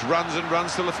 and he just runs and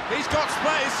runs till he's got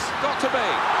space, got to be,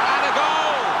 and a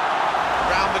goal!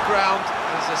 Around the ground,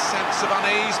 there's a sense of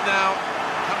unease now.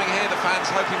 Coming here, the fans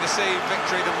hoping to see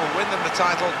victory that will win them the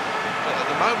title, but at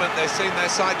the moment they've seen their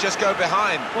side just go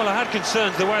behind. Well, I had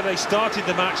concerns the way they started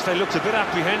the match. They looked a bit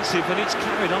apprehensive, and it's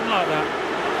carried on like that.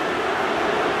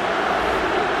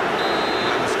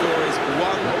 And the score is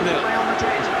 1-0.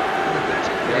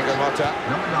 Diego Motta.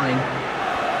 Number 9.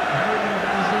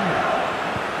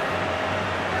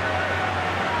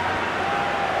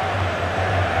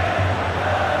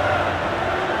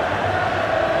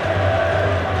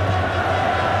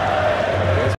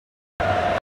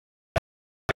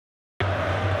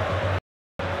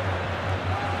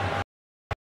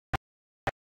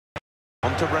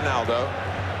 On to Ronaldo.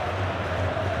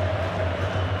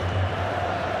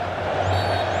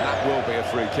 And that will be a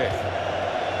free kick.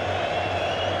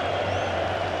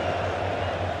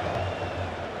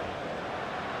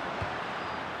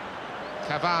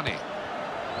 Cavani.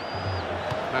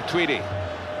 Matuidi.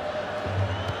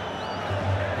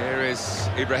 Here is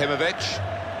Ibrahimovic.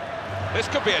 This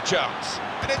could be a chance.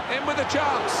 And it's in with a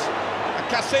chance. And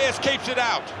Casillas keeps it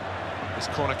out. This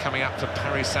corner coming up for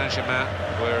Paris Saint-Germain.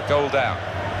 We're a goal down.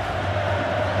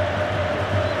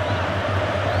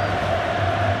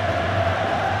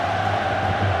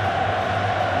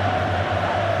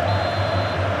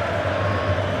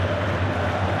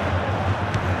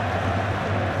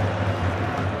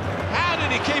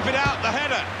 Keep it out, the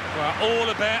header. Well, all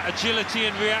about agility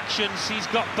and reactions. He's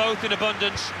got both in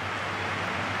abundance.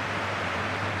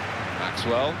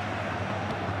 Maxwell.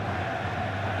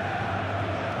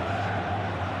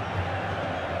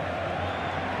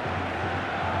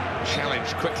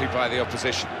 Challenged quickly by the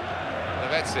opposition.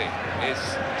 Lavezzi is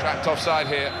trapped offside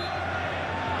here.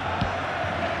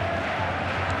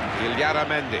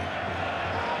 Illarramendi.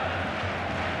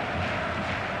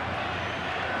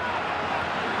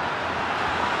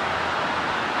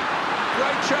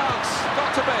 Great chance,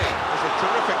 got to be. It was a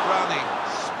terrific run, he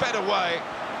sped away,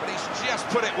 but he's just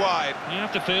put it wide. You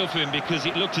have to feel for him because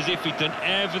it looked as if he'd done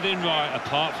everything right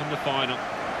apart from the final.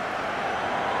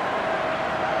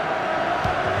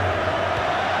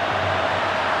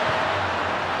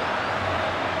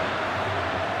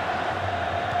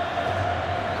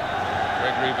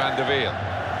 Gregory van der Wiel.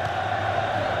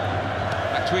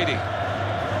 Matuidi.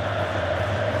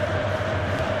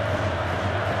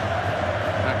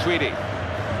 Matuidi.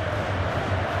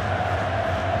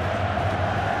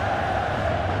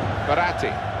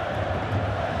 Baratti.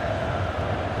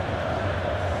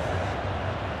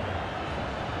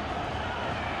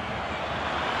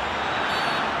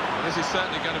 Well, this is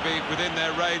certainly going to be within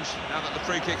their range now that the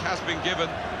free kick has been given.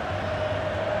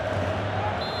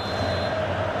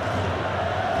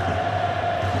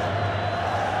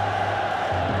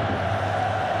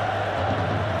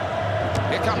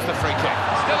 Here comes the free kick.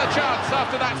 Still a chance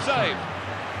after that save.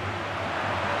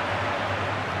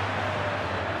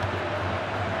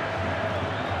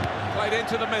 Played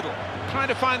into the middle, trying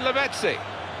to find Lavezzi.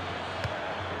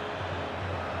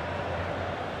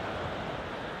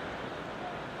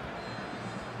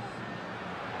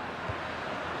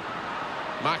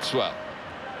 Maxwell.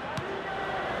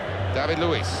 David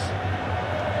Luiz.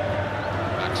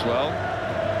 Maxwell.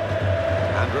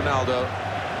 And Ronaldo.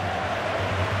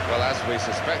 Well, as we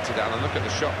suspected, Alan, look at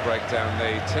the shot breakdown.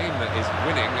 The team that is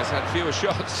winning has had fewer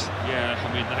shots. Yeah, I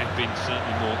mean, they've been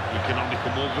certainly more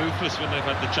economical, more ruthless when they've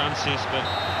had the chances, but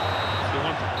they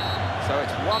want it. So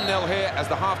it's 1-0 here as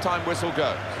the half-time whistle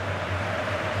goes.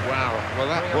 Wow,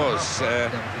 well, that was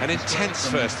an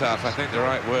intense first half, I think the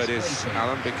right word is,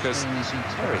 Alan, because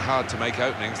it's very hard to make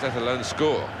openings, let alone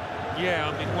score.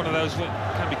 Yeah, I mean, one of those that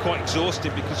can be quite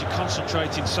exhausting because you're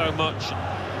concentrating so much.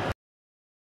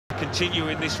 Continue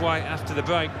in this way after the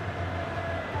break.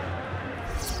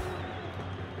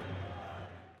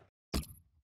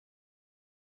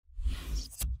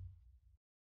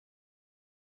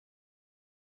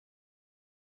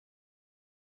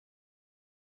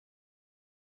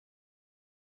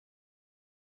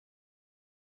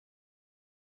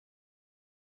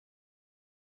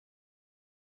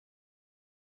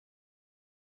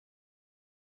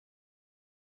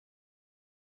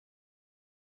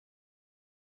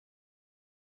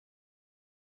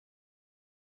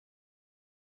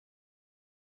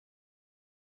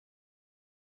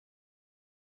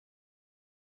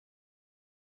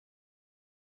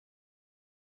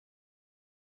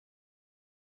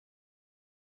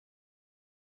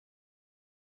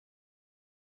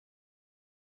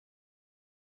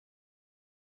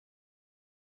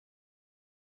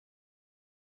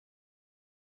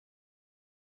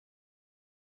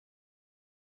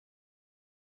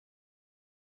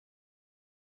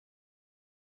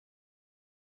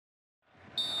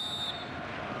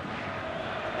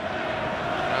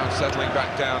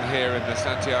 down here in the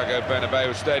Santiago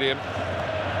Bernabeu Stadium.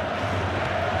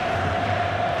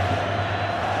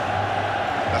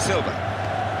 Da Silva.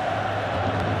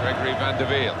 Gregory van der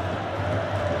Wiel.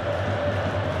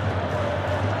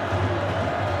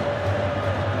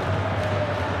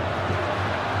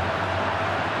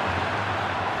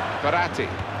 Baratti.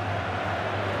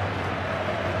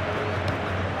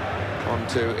 On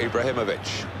to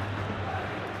Ibrahimovic.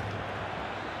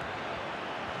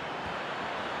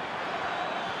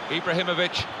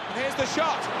 Ibrahimovic, and here's the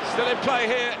shot, still in play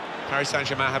here. Paris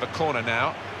Saint-Germain have a corner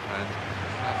now, and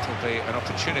that'll be an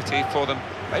opportunity for them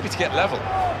maybe to get level.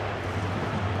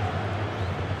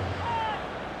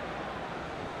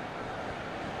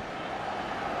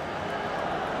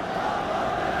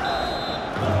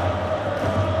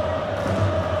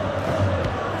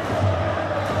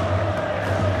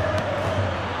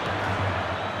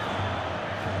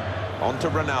 On to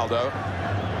Ronaldo.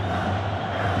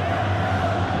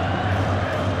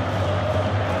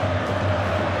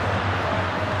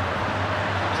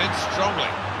 Strongly.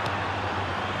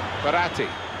 Baratti.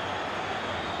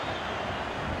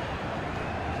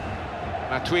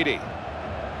 Matuidi.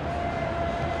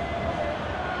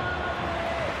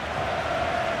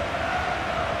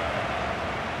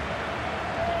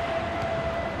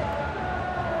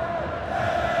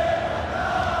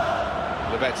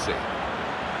 Lavezzi.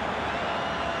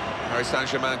 Paris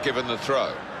Saint-Germain given the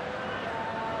throw.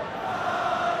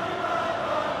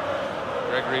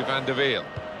 Gregory van der Wiel.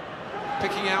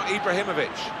 Picking out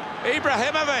Ibrahimovic.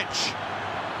 Ibrahimovic!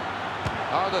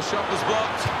 Oh, the shot was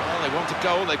blocked. Well, they want a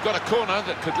goal. They've got a corner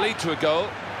that could lead to a goal.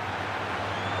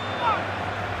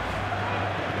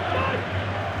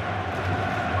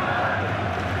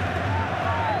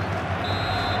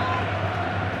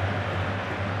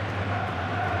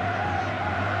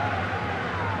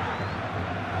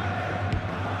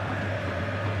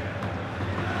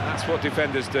 That's what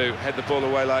defenders do, head the ball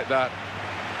away like that.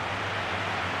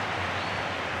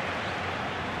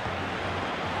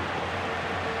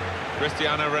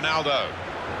 Cristiano Ronaldo.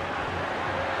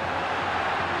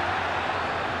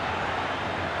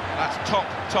 That's top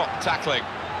tackling,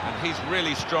 and he's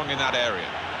really strong in that area.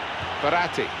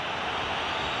 Baratti.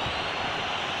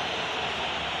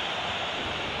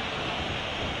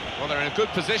 Well, they're in a good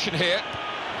position here.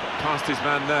 Past his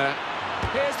man there.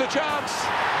 Here's the chance.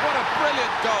 What a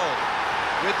brilliant goal.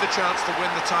 With the chance to win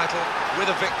the title, with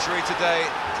a victory today,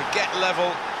 to get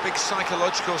level, big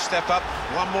psychological step up,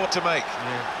 one more to make.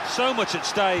 Yeah. So much at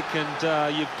stake,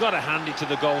 and you've got to hand it to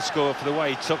the goal scorer for the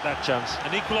way he took that chance.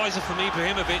 An equaliser from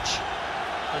Ibrahimovic,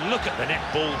 and look at the net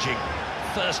bulging.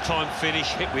 First time finish,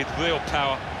 hit with real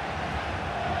power.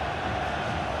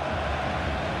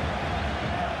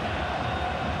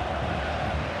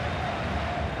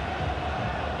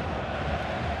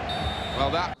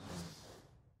 Well, that...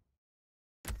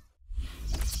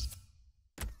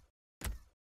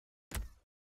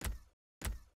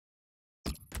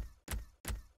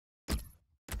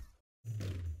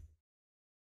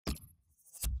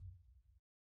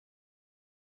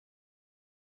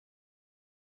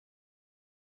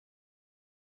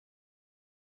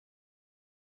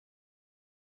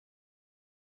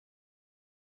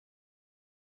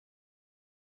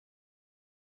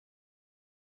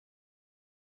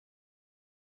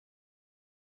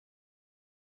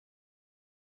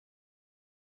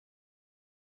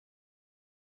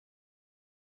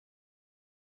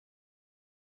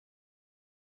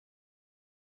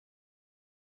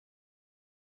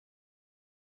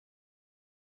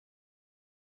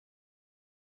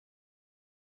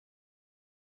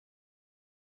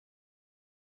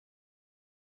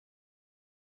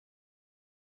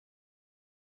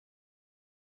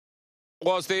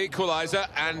 was the equaliser,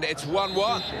 and it's 1-1.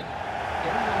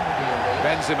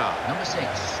 Benzema. Number 6.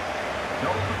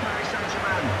 Goal for Paris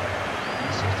Saint-Germain. In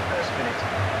the 61st minute.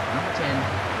 Number 10.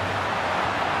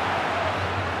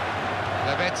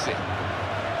 Lavezzi.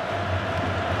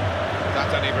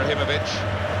 Zlatan Ibrahimovic.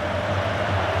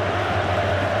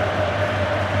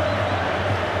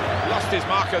 Lost his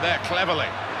marker there cleverly.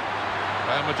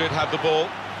 Real Madrid have the ball.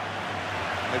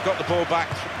 They've got the ball back.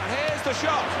 And here's the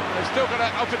shot. They've still got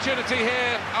an opportunity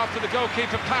here after the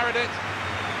goalkeeper parried it.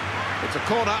 It's a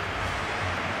corner.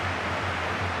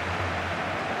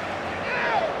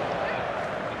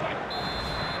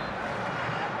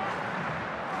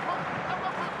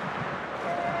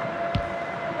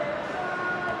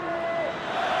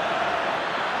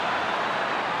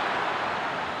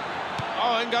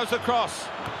 Oh, in goes the cross.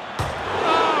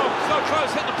 Oh, so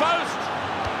close, hit the post.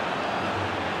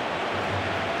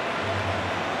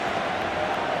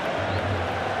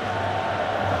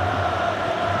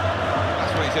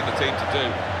 That's what he's in the team to do.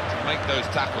 make those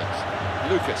tackles.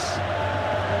 Lucas.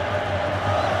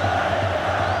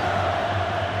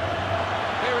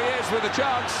 Here he is with a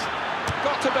chance.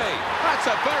 Got to be. That's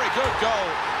a very good goal.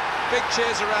 Big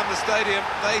cheers around the stadium.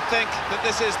 They think that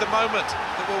this is the moment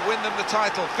that will win them the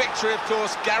title. Victory, of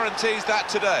course, guarantees that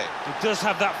today. It does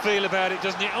have that feel about it,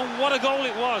 doesn't it? And what a goal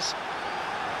it was.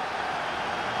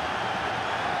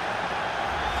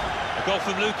 A goal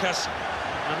from Lucas,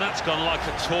 and that's gone like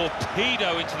a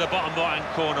torpedo into the bottom right-hand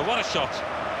corner. What a shot.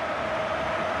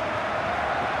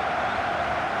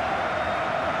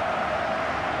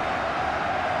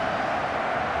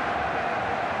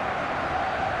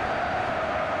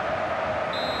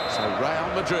 So Real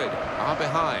Madrid are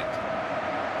behind.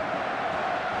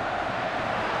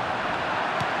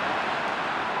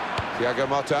 Thiago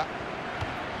Motta.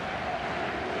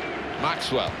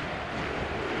 Maxwell.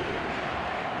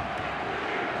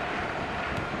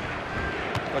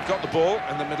 They've got the ball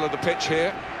in the middle of the pitch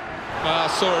here.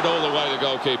 Saw it all the way, the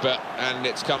goalkeeper, and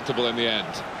it's comfortable in the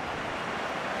end.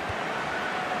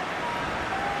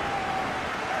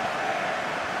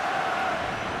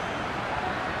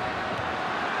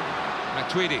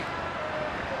 Matuidi.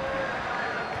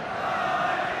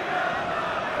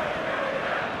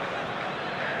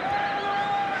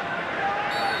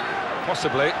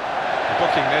 Possibly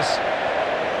booking this.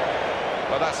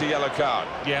 Well, that's a yellow card.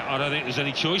 Yeah, I don't think there's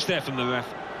any choice there from the ref.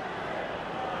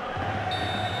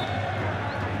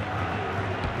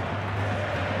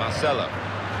 Marcelo.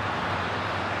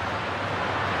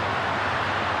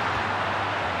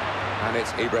 And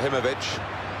it's Ibrahimovic.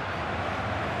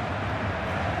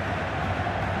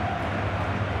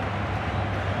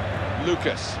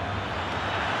 Lucas.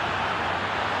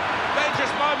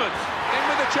 Dangerous moment. In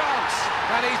with a chance.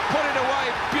 And he's put it away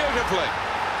beautifully.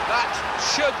 That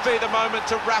should be the moment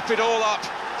to wrap it all up.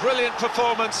 Brilliant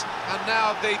performance. And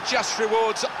now the just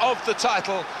rewards of the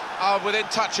title are within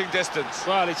touching distance.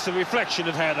 Well, it's a reflection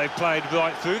of how they've played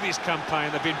right through this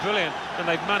campaign. They've been brilliant, and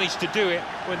they've managed to do it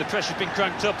when the pressure's been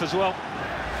cranked up as well.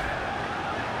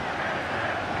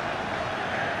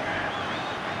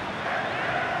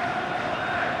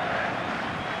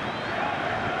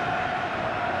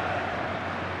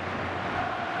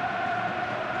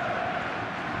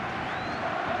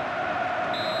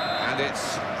 And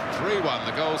it's 3-1.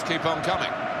 The goals keep on coming.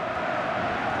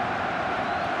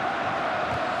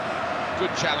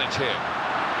 Good challenge here.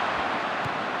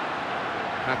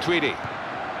 Matuidi.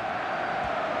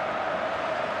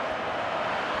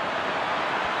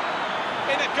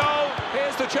 In at goal.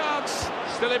 Here's the chance.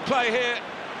 Still in play here.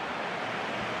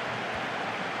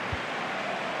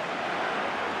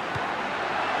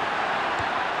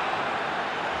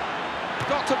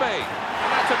 Got to be. And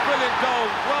that's a brilliant goal.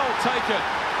 Well taken.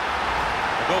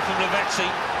 A goal from Lavezzi.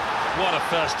 What a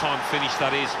first-time finish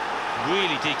that is.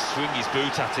 Really did swing his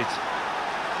boot at it.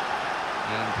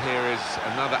 And here is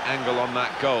another angle on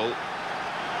that goal.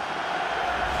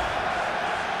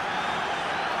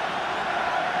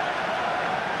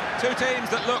 Two teams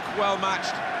that look well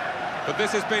matched, but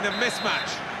this has been a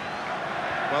mismatch.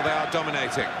 Well, they are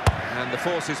dominating, and the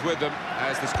force is with them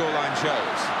as the scoreline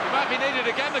shows. He might be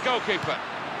needed again, the goalkeeper.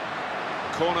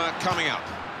 Corner coming up.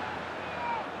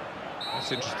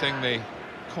 That's interesting, the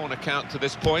corner count to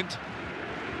this point.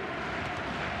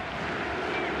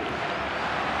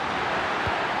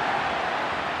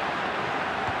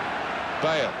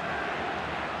 Bale.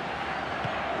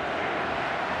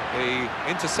 The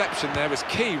interception there was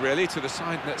key, really, to the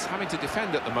side that's having to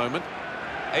defend at the moment.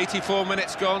 84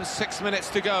 minutes gone, 6 minutes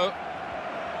to go.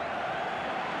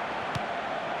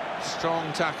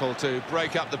 Strong tackle to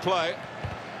break up the play.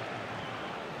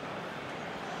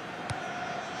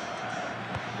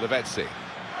 Lavezzi.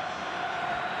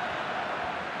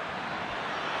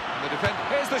 The defence.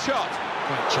 Here's the shot.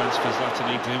 Great chance for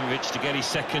Zlatan Ibrahimovic to get his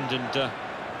second, and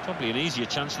probably an easier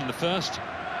chance than the first.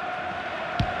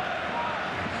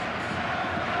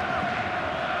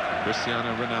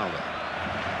 Cristiano Ronaldo.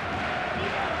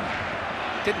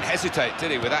 Didn't hesitate,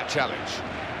 did he, with that challenge?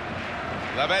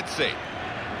 Lavezzi.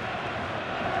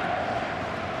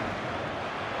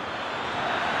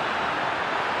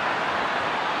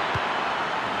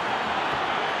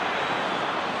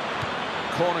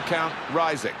 Corner count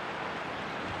rising.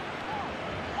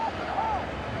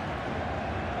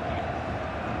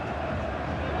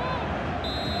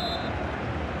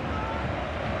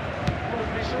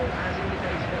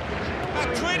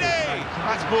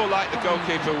 That's more like the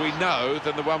goalkeeper we know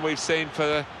than the one we've seen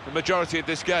for the majority of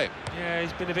this game. Yeah,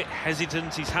 he's been a bit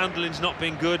hesitant, his handling's not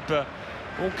been good, but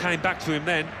all came back to him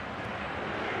then.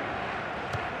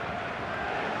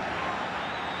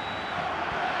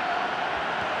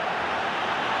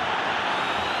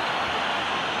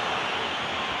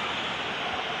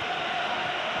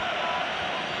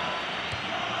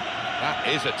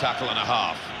 is a tackle and a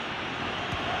half.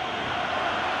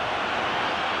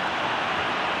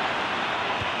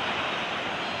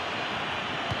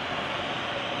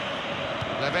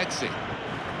 Levetzi.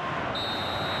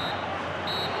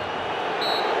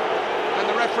 And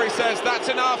the referee says that's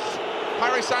enough.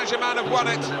 Paris Saint-Germain have won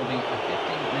it. There'll be a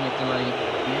 15-minute delay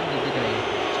at the end of the day.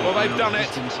 Well, they've done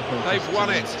it. They've won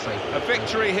it. A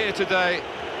victory here today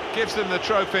gives them the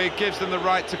trophy, gives them the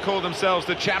right to call themselves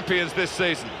the champions this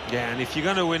season. Yeah, and if you're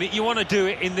going to win it, you want to do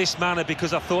it in this manner,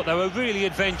 because I thought they were really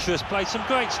adventurous, played some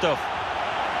great stuff.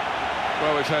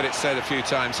 Well, we've heard it said a few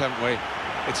times, haven't we?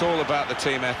 It's all about the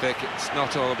team ethic. It's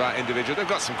not all about individuals. They've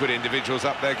got some good individuals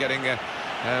up there getting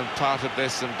part of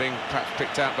this and being perhaps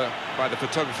picked out by the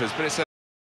photographers, but it's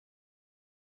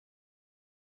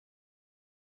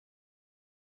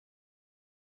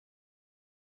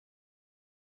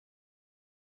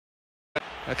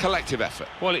a collective effort.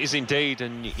 Well, it is indeed,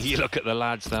 and you look at the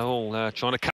lads, they're all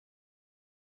trying to catch,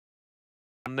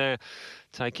 and they're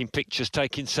taking pictures,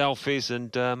 taking selfies,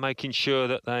 and making sure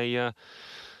that they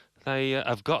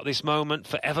have got this moment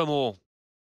forevermore.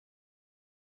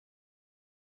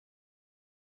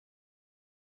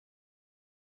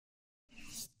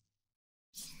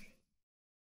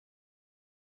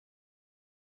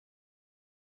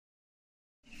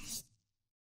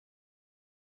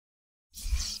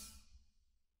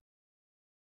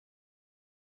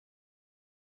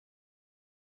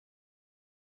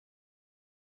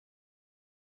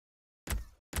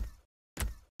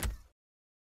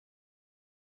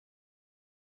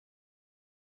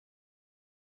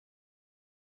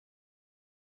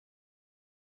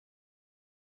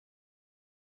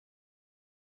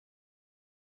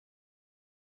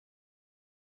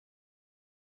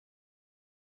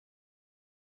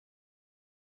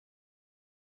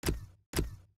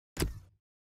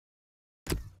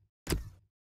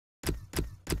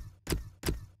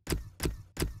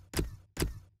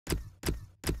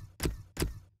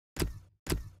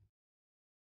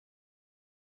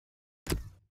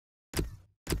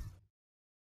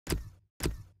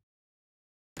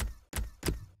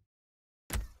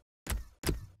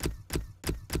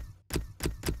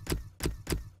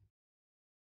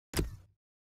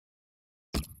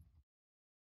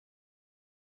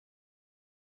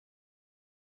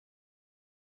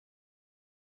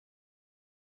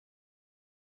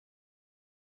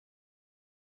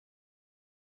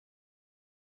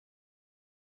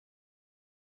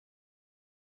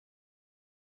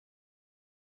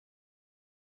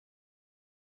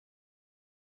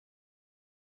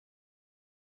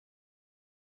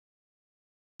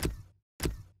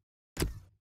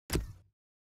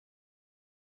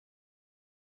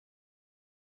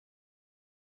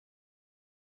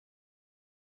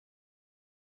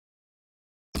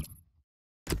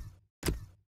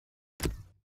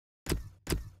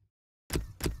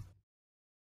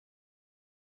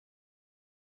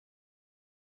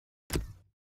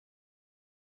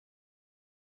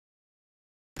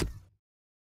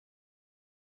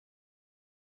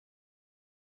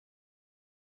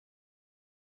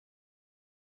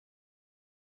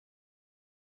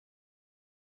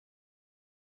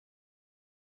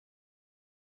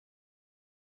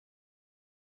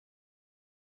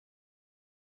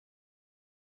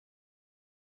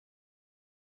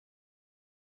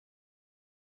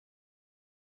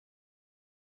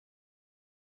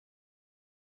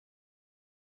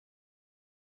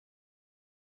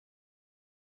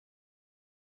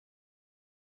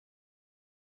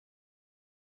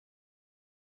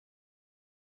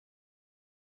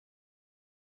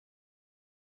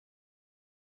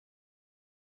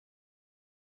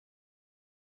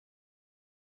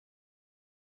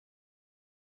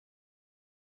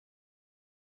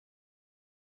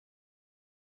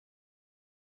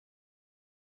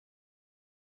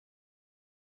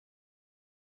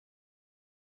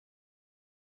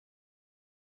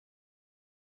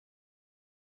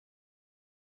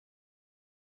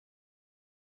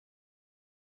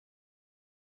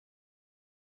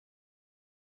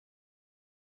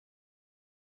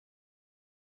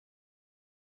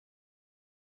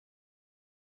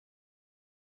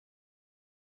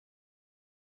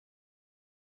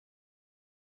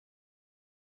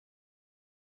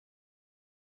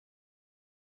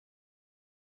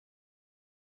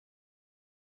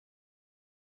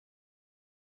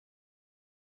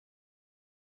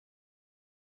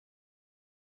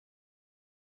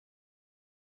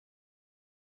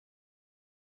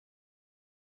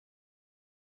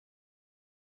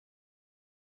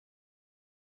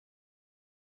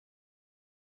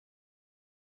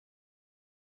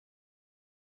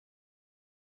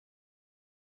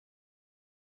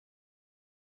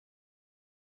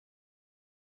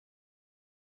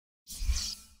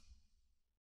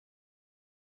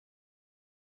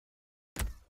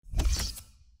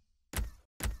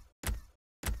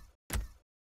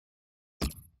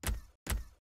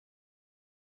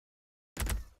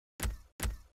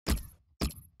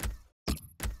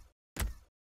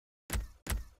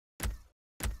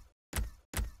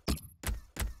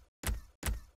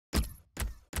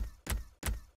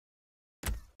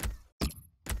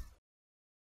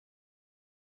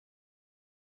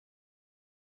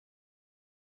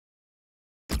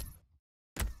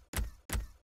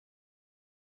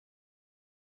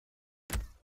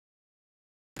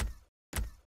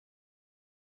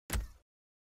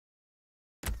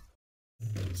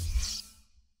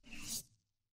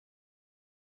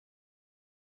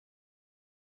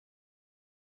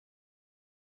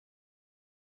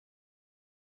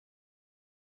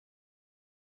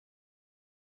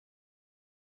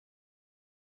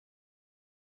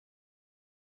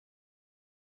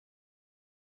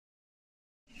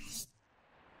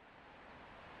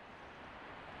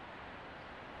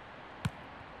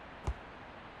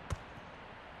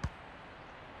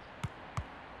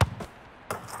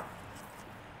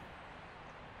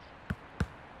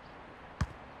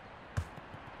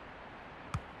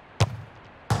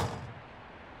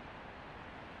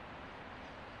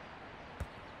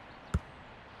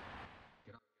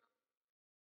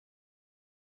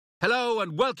 Hello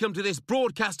and welcome to this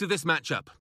broadcast of this matchup.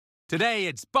 Today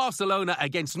it's Barcelona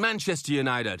against Manchester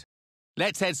United.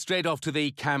 Let's head straight off to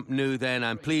the Camp Nou then.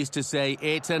 I'm pleased to say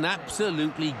it's an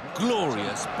absolutely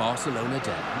glorious Barcelona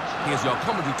day. Here's your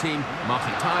commentary team,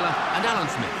 Martin Tyler and Alan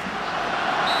Smith.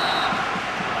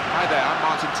 Hi there, I'm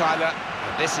Martin Tyler,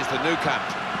 and this is the Nou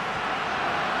Camp.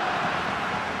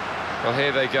 Well,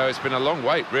 here they go. It's been a long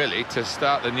wait, really, to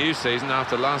start the new season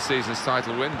after last season's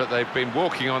title win, but they've been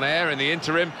walking on air in the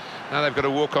interim. Now they've got to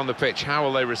walk on the pitch. How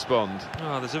will they respond?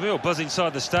 Oh, there's a real buzz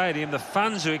inside the stadium. The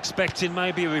fans are expecting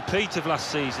maybe a repeat of last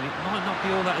season. It might not be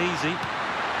all that easy.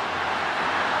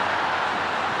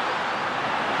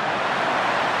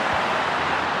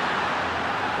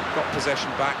 Got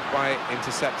possession back by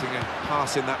intercepting a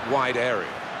pass in that wide area.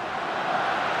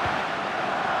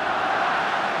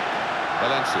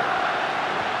 Valencia.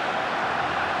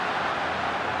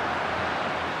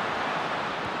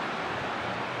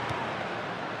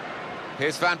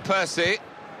 Here's Van Persie.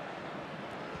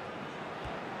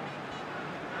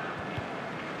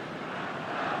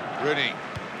 Rooney.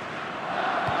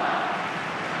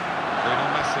 Lionel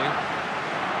Messi.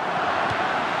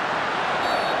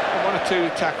 One or two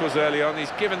tackles early on.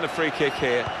 He's given the free kick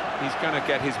here. He's going to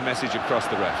get his message across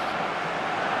the ref.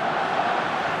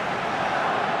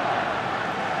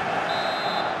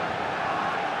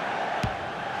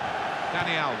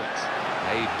 Dani Alves.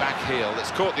 A back heel that's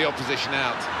caught the opposition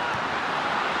out.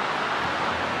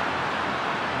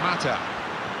 Mata.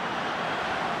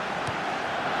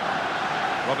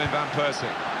 Robin Van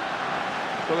Persie.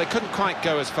 Well, they couldn't quite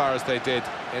go as far as they did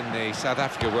in the South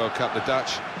Africa World Cup, the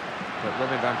Dutch. But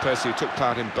Robin Van Persie, who took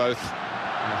part in both,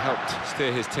 helped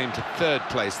steer his team to third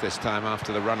place this time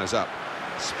after the runners-up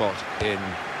spot in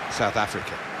South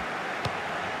Africa.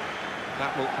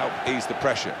 That will help ease the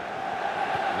pressure.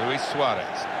 Luis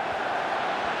Suarez.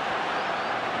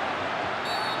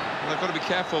 They've got to be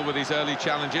careful with these early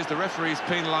challenges. The referee's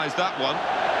penalised that one.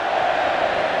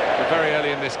 We're very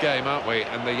early in this game, aren't we?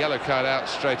 And the yellow card out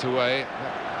straight away.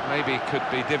 That maybe could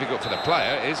be difficult for the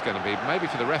player. It is going to be, maybe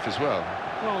for the ref as well.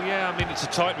 Well, yeah, I mean, it's a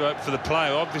tightrope for the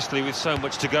player, obviously, with so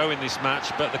much to go in this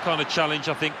match. But the kind of challenge,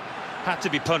 I think, had to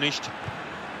be punished.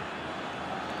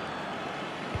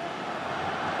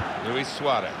 Luis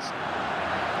Suarez.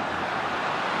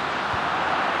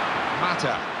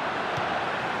 Mata.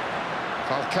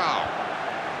 Falcao.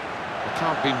 There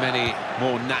can't be many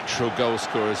more natural goal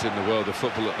scorers in the world of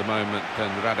football at the moment than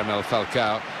Radamel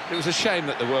Falcao. It was a shame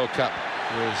that the World Cup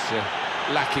was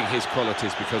lacking his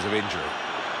qualities because of injury.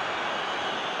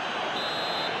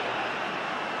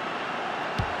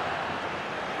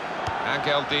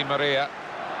 Angel Di Maria.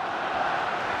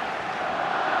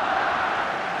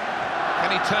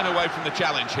 Can he turn away from the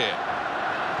challenge here?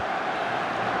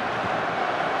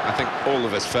 I think all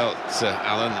of us felt,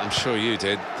 Alan, I'm sure you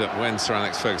did, that when Sir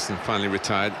Alex Ferguson finally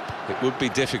retired, it would be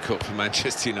difficult for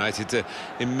Manchester United to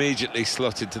immediately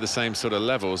slot into the same sort of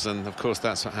levels, and of course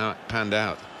that's how it panned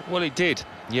out. Well, it did,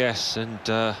 yes, and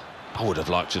I would have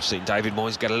liked to have seen David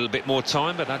Moyes get a little bit more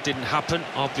time, but that didn't happen,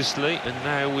 obviously, and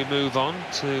now we move on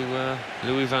to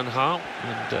Louis van Gaal,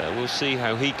 and we'll see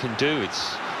how he can do.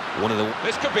 It's one of the...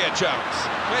 This could be a chance.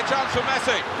 Clear chance for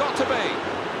Messi. Got to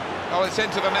be. Oh, it's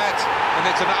into the net, and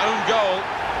it's an own goal.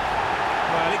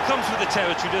 Well, it comes with the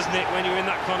territory, doesn't it, when you're in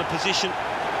that kind of position?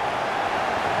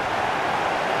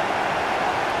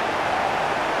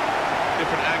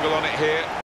 Different angle on it here.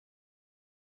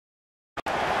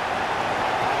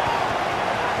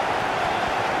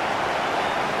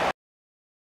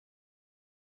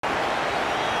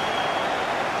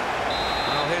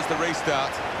 Well, here's the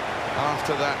restart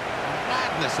after that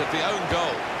madness of the own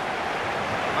goal.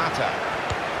 Mata.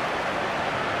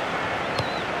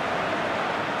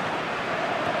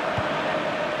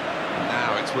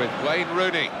 With Wayne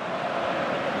Rooney.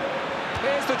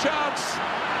 Here's the chance.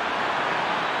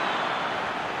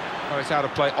 Oh, it's out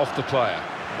of play off the player.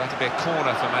 That'll be a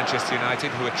corner for Manchester United,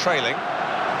 who are trailing.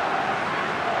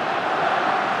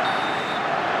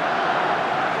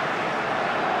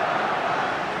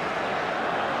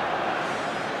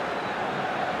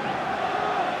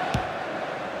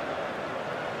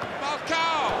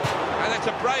 It's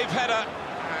a brave header,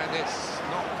 and it's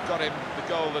not got him the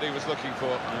goal that he was looking for.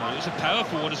 No, it was a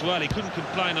powerful one as well. He couldn't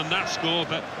complain on that score,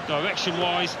 but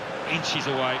direction-wise, inches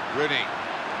away. Rooney.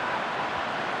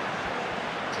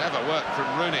 Clever work from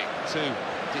Rooney to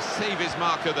deceive his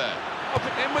marker there. Up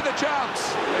in with a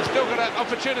chance. They've still got an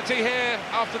opportunity here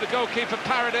after the goalkeeper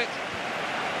parried it.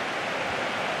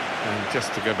 And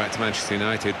just to go back to Manchester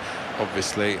United,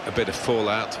 obviously a bit of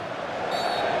fallout.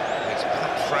 It's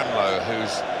Pat Framlow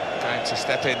who's going to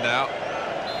step in now.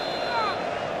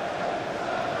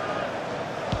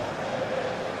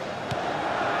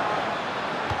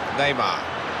 Neymar.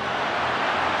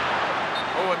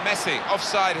 Oh, and Messi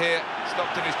offside here,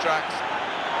 stopped in his tracks.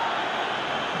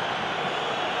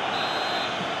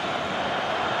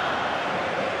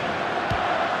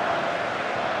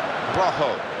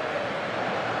 Rojo.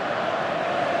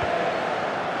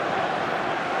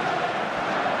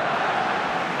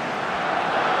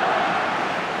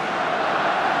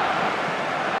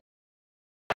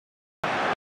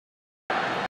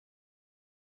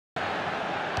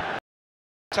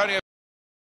 Antonio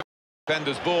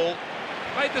Bender's ball.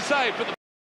 Made the save for the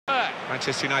back.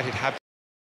 Manchester United have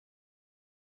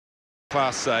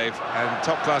class save and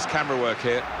top-class camera work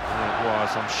here. Yeah, it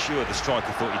was. I'm sure the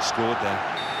striker thought he'd scored there.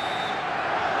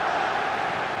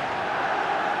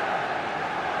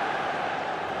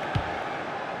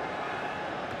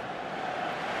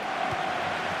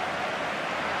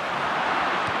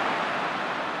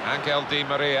 Angel Di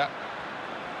Maria.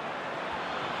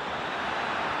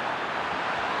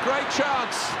 Great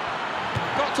chance.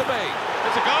 Got to be.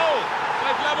 It's a goal.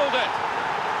 They've levelled it.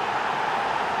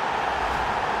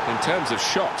 In terms of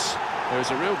shots, there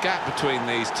is a real gap between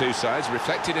these two sides,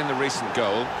 reflected in the recent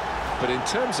goal. But in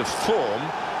terms of form,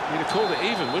 you'd have called it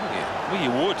even, wouldn't you? Well,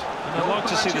 you would. And I'd like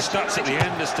to see the stats at the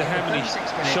end as to how many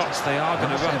shots they are going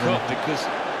to rack up, because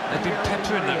they've been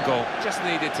peppering that goal. Just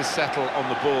needed to settle on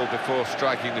the ball before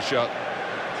striking the shot.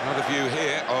 Another view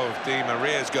here of Di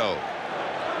Maria's goal.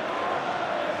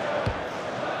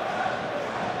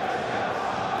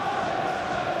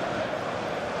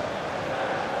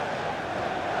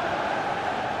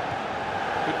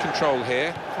 Good control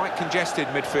here. Quite congested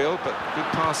midfield, but good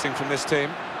passing from this team.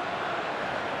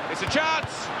 It's a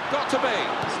chance. Got to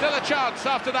be. Still a chance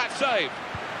after that save.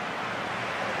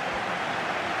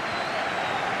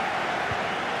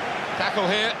 Tackle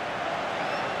here.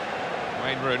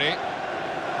 Wayne Rooney.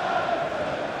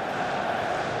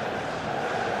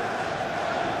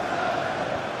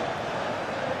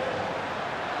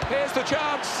 Here's the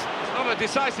chance. It's not a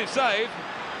decisive save.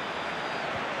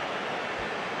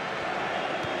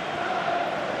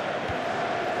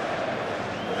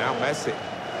 Now Messi.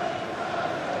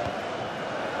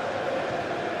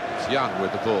 It's Young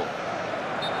with the ball.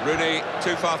 Rooney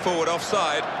too far forward,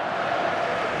 offside.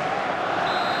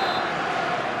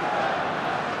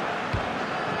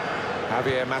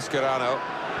 Javier Mascherano.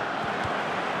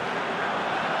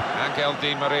 Angel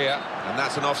Di Maria. And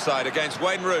that's an offside against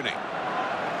Wayne Rooney.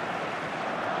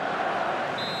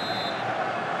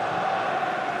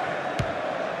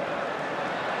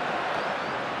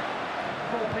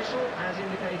 Official has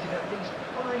indicated at least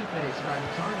 5 minutes of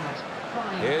added time. That's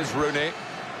 5 Here's Rooney.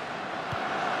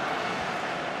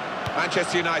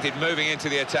 Manchester United moving into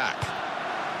the attack.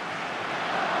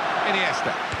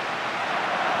 Iniesta.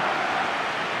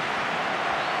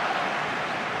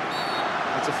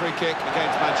 It's a free kick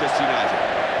against Manchester United.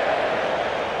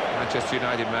 Manchester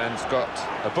United man's got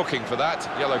a booking for that,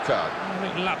 yellow card. A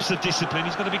little lapse of discipline,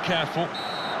 he's got to be careful.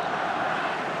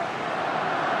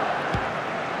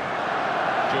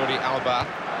 Jordi Alba.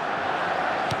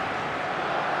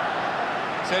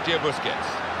 Sergio Busquets.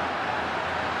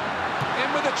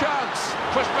 In with a chance.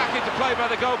 Pushed back into play by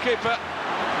the goalkeeper.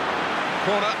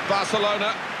 Corner,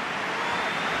 Barcelona.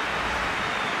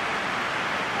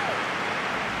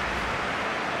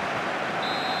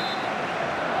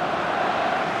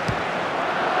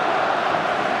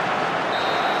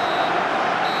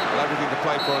 Well, everything to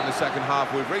play for in the second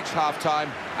half. We've reached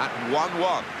half-time at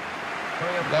 1-1.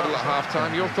 Level at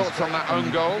half-time. Your thoughts on that own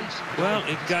goal? Well,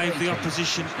 it gave the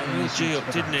opposition a real G-up,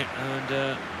 didn't it? And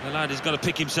the lad has got to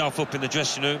pick himself up in the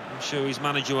dressing room. I'm sure his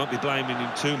manager won't be blaming him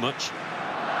too much.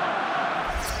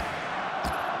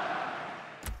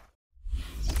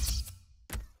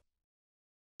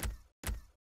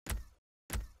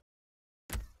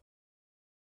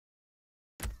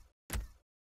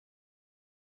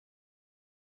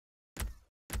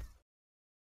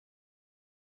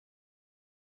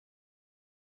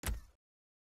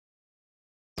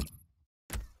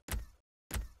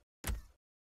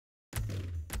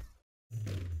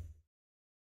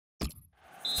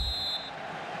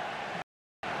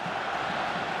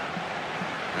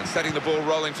 setting the ball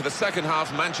rolling for the second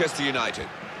half, Manchester United.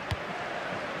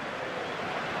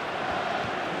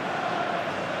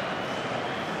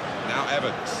 Now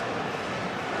Evans.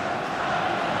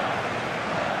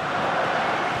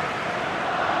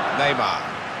 Neymar.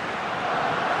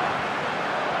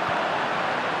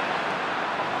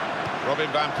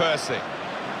 Robin van Persie.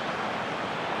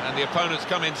 And the opponents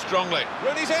come in strongly.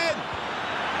 Rooney's in!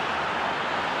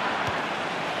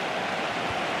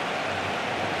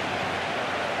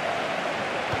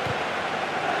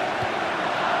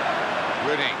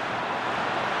 Rooney.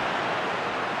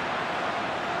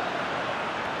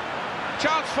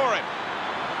 Chance for him.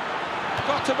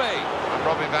 Got to be. And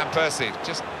Robin van Persie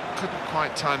just couldn't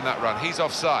quite time that run. He's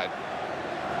offside.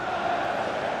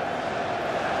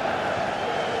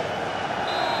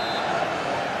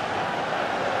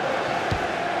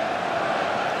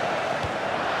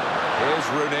 Here's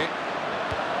Rooney.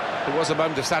 It was a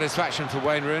moment of satisfaction for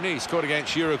Wayne Rooney. He scored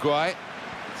against Uruguay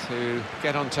to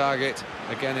get on target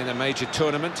again in a major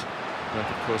tournament. But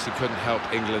of course he couldn't help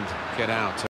England get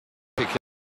out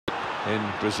in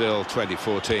Brazil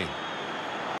 2014.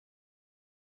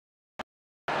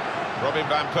 Robin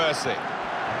van Persie.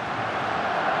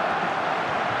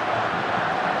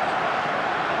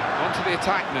 On to the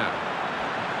attack now.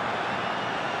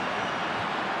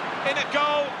 In at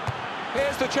goal.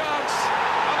 Here's the chance.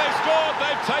 And they've scored.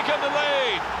 They've taken the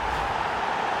lead.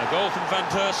 A goal from Van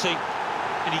Persie.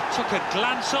 And he took a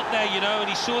glance up there, you know, and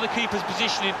he saw the keeper's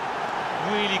positioning.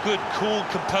 Really good, cool,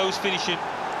 composed finishing.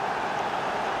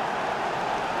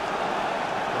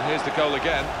 And here's the goal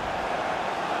again.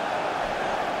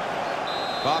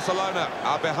 Barcelona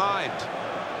are behind.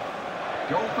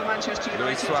 Goal for Manchester United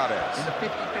Luis Suarez. in the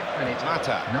 55th minute.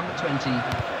 Mata. Number 20,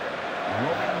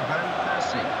 Robin van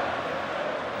Persie.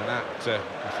 And that the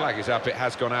flag is up. It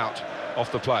has gone out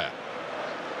off the player.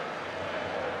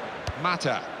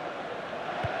 Mata.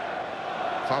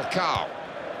 Falcao.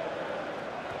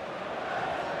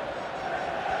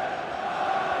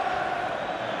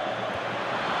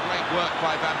 Great work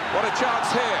by Van. What a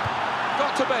chance here.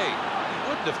 Got to be.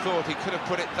 Wouldn't have thought he could have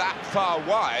put it that far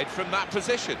wide from that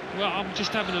position. Well, I'm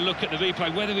just having a look at the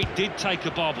replay. Whether it did take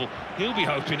a bobble, he'll be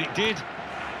hoping it did.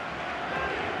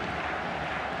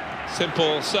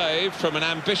 Simple save from an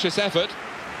ambitious effort.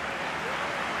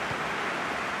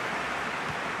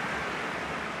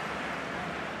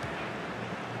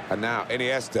 And now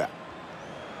Iniesta.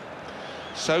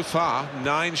 So far,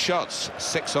 9 shots,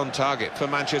 6 on target for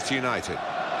Manchester United.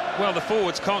 Well, the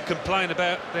forwards can't complain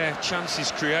about their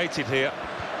chances created here.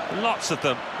 Lots of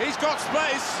them. He's got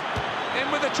space. In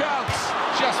with a chance.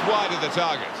 Just wide of the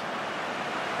target.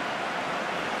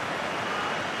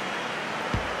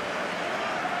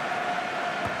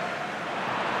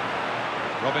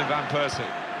 Robin van Persie.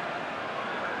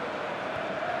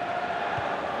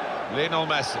 Lionel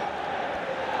Messi.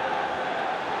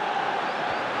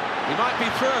 He might be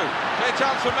through. Clear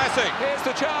chance for Messi. Here's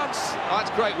the chance. Oh,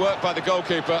 that's great work by the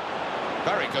goalkeeper.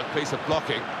 Very good piece of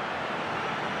blocking.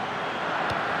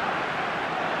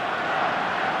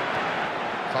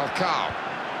 Falcao.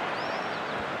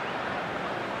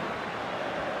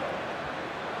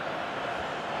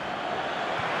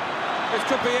 This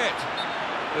could be it.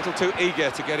 A little too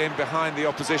eager to get in behind the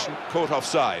opposition, caught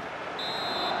offside.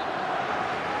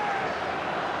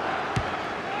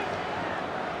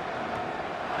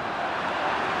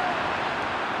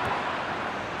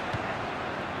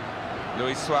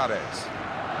 Luis Suarez.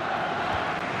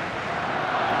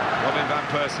 Robin van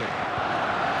Persie.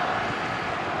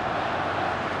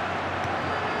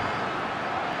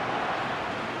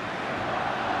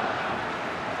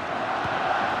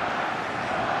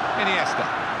 Iniesta.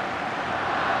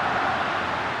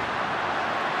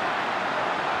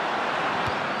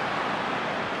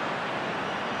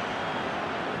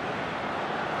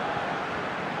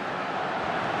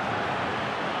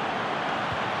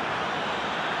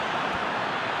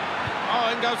 Oh,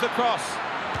 in goes the cross.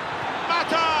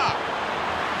 Mata!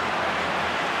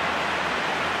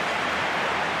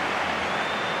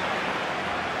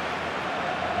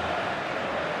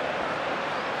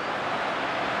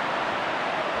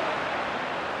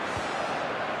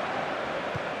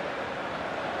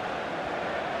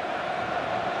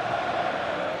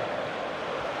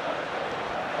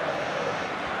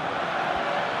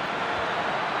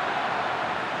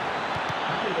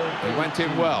 He went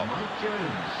in well.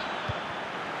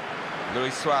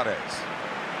 Luis Suarez.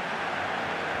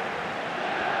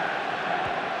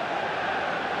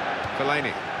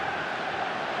 Fellaini.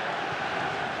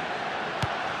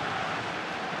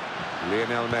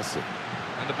 Lionel Messi.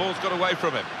 And the ball's got away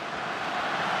from him.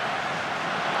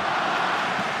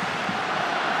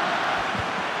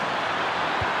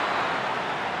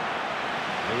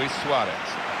 Luis Suarez.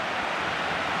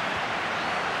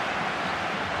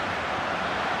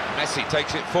 Messi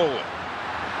takes it forward.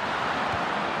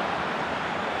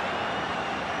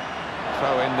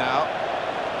 Throw in now.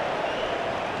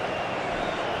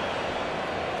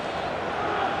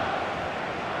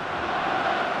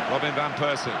 Robin van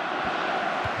Persie.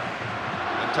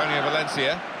 Antonio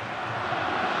Valencia.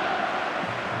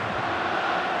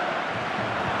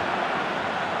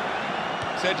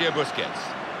 Sergio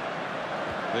Busquets.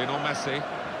 Lionel Messi.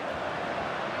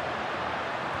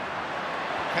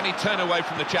 Can he turn away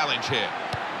from the challenge here?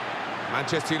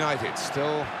 Manchester United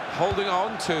still holding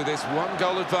on to this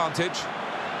one-goal advantage.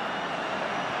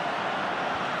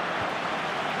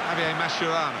 Javier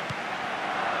Mascherano.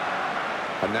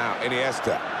 And now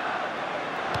Iniesta.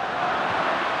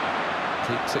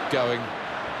 Keeps it going.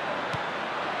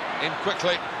 In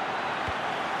quickly.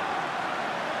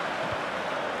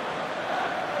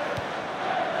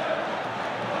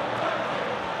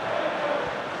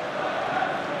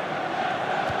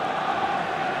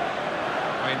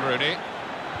 Wayne Rooney.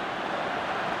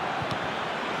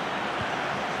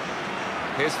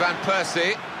 Here's Van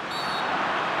Persie.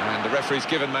 And the referee's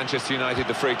given Manchester United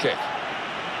the free kick.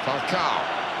 Falcao.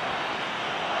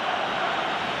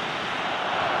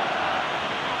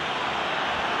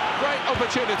 Great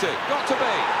opportunity, got to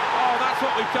be. Oh, that's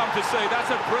what we've come to see.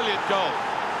 That's a brilliant goal.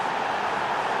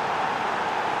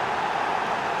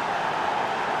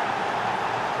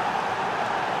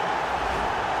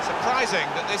 Surprising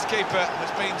that this keeper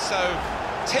has been so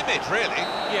timid, really.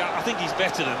 Yeah, I think he's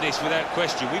better than this, without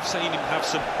question. We've seen him have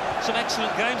some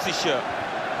excellent games this year.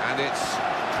 And it's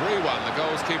 3-1, the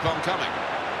goals keep on coming.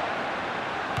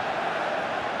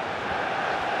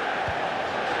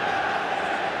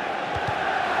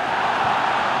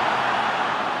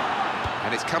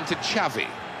 And it's come to Xavi. 3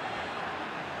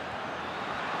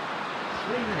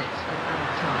 minutes of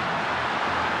added time.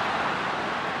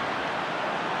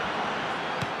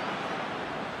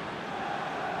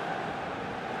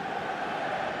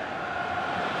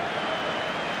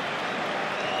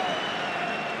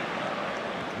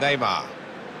 Neymar.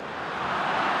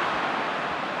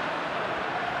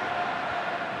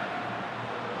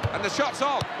 And the shot's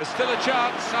on. There's still a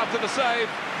chance after the save.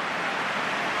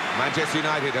 Manchester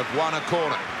United have won a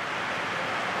corner.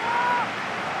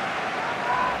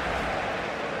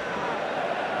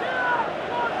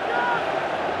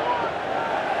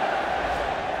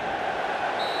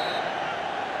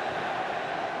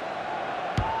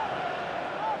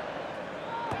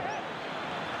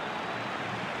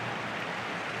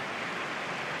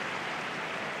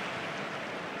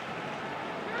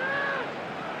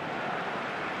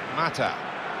 Mata.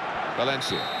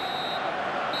 Valencia.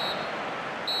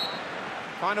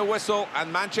 Final whistle,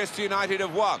 and Manchester United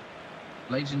have won.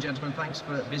 Ladies and gentlemen, thanks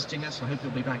for visiting us. I hope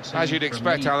you'll be back soon. As you'd From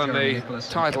expect, me, Alan, Jeremy the Nicholas,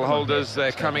 and title everyone here. holders,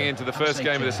 they're So, coming into the have a first safe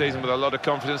game of the journey. season with a lot of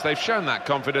confidence. They've shown that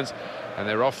confidence, and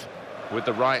they're off with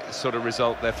the right sort of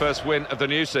result. Their first win of the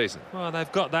new season. Well,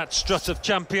 they've got that strut of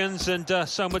champions and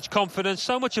so much confidence,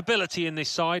 so much ability in this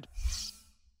side.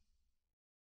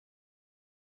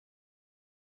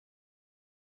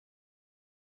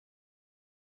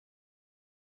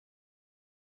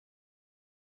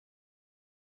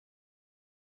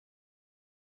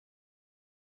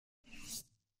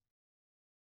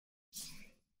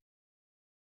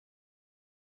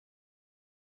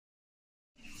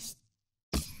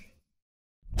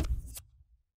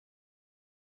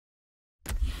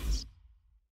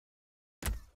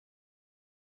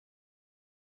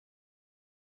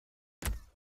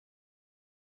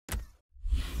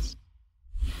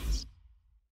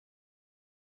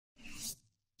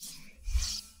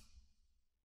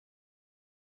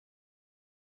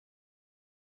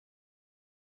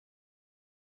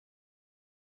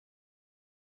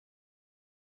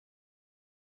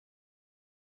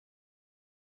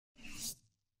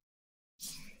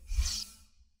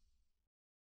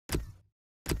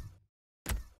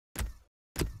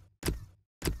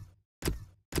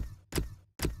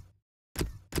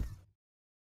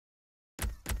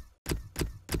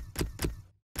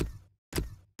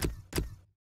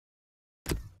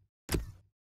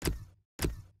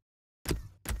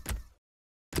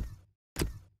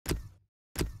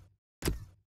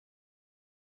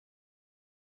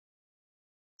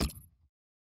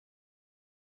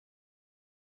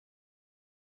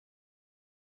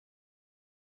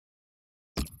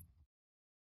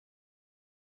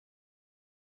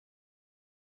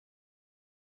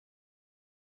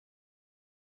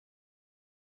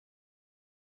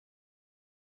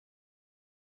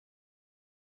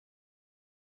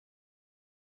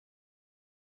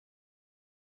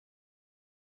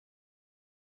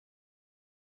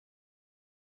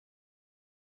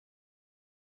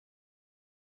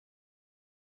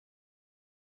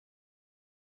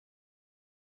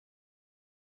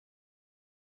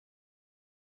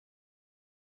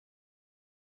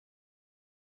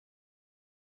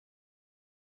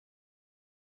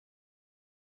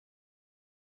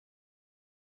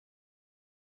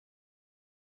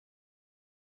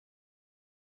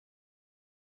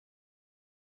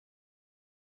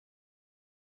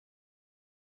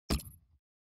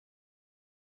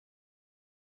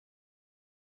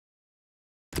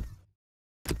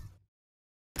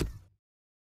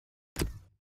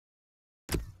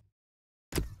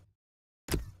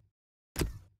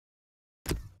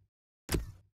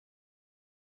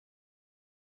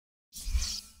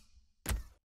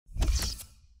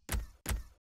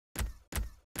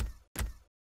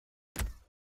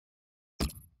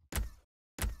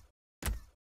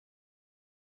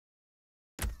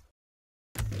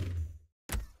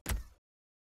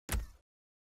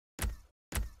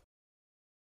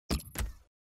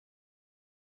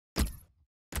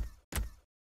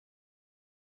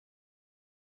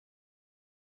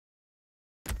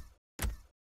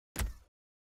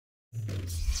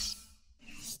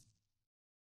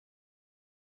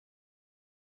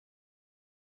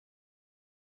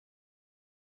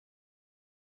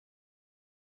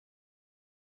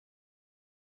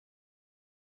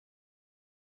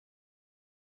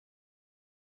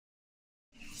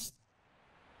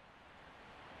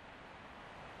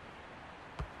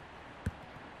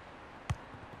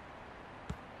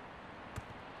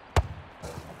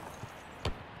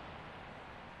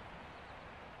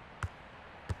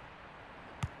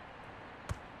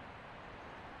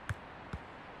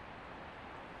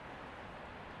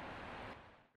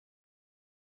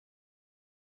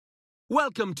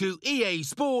 Welcome to EA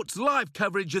Sports live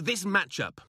coverage of this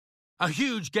matchup. A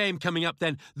huge game coming up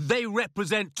then. They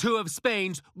represent two of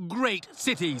Spain's great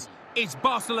cities. It's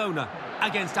Barcelona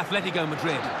against Atletico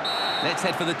Madrid. Let's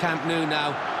head for the Camp Nou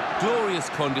now. Glorious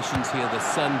conditions here, the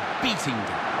sun beating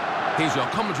down. Here's your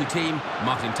commentary team,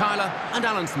 Martin Tyler and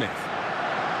Alan Smith.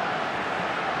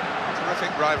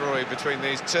 Terrific rivalry between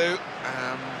these two,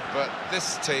 but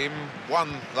this team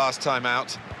won last time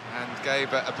out and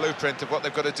gave a blueprint of what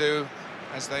they've got to do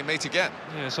as they meet again.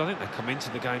 Yeah, so I think they come into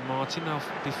the game, Martin. They'll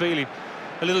be feeling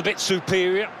a little bit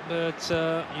superior, but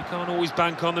you can't always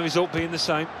bank on the result being the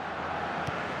same.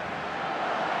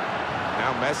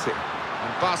 Now Messi.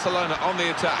 And Barcelona on the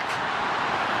attack.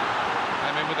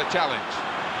 Came in with a challenge.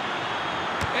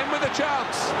 In with a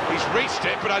chance. He's reached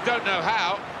it, but I don't know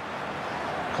how.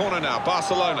 Corner now,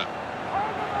 Barcelona.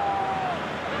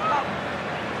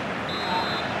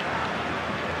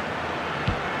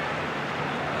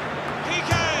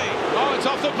 Oh, it's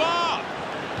off the bar!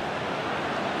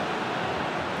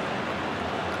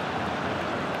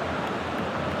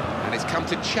 And it's come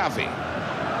to Xavi.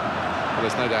 Well,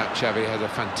 there's no doubt Xavi has a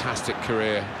fantastic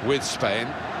career with Spain,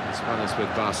 as well as with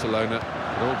Barcelona.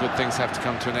 But all good things have to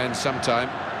come to an end sometime.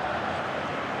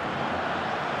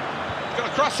 Got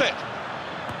to cross it!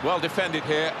 Well defended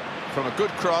here, from a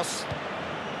good cross.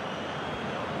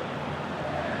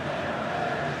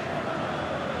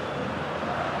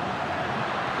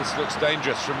 This looks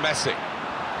dangerous from Messi.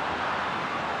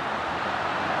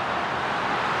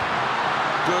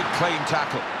 Good, clean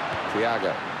tackle.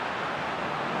 Thiago.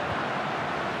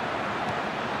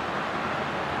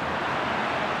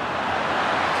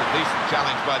 It's a decent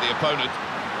challenge by the opponent.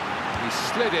 He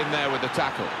slid in there with the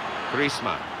tackle.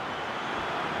 Griezmann.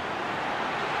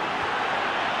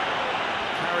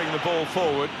 Carrying the ball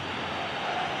forward.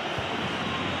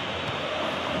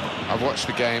 I've watched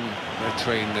the game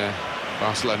between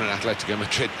Barcelona and Atletico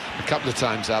Madrid a couple of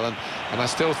times, Alan, and I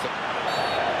still think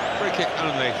free kick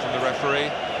only from the referee.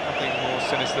 Nothing more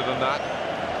sinister than that.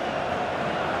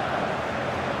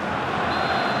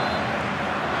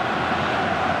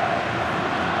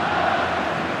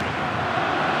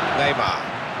 Neymar.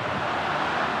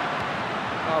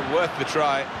 Oh, worth the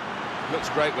try. Looks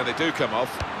great when they do come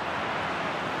off.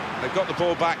 They've got the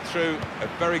ball back through a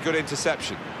very good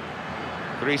interception.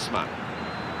 Griezmann.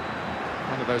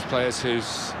 One of those players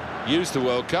who's used the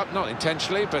World Cup, not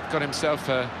intentionally, but got himself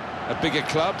a bigger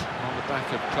club on the back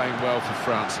of playing well for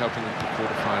France, helping them to the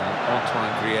quarter-final.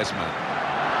 Antoine Griezmann.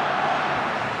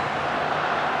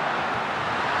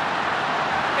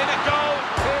 In a goal,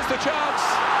 here's the chance,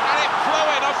 and it flew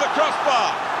in off the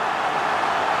crossbar.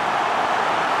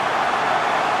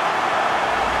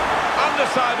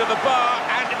 Underside of the bar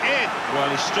and in. Well,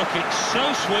 he struck it so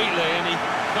sweetly, and he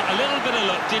got a little bit of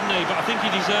luck, didn't he? But I think he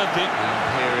deserved it. And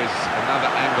here is another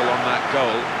angle on that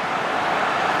goal.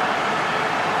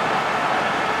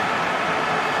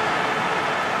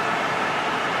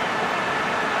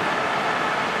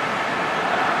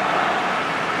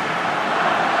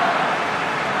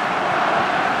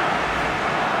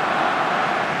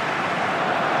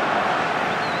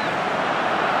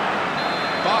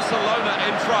 Barcelona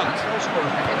in front. Goal scorer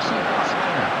for FC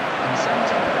Barcelona in the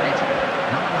 17th minute,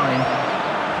 number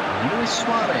 9, Luis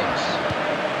Suarez.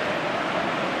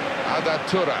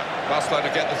 Adatura. Barcelona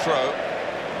get the throw.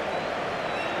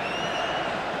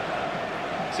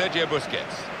 Sergio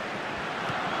Busquets.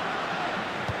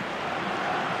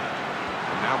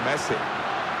 And now Messi.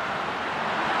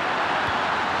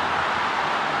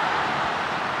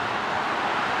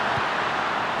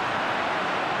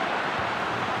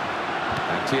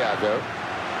 And Thiago.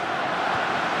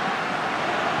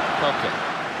 Koke.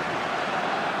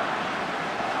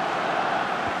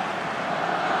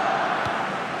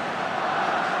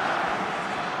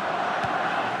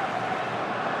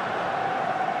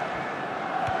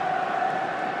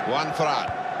 Juan Fran.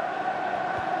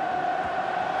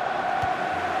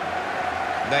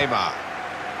 Neymar.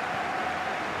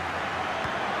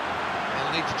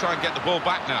 They'll need to try and get the ball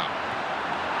back now.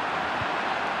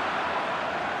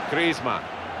 Griezmann.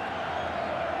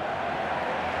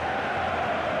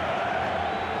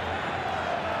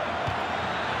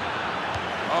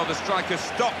 Oh, the striker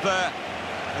stopped there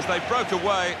as they broke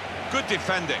away. Good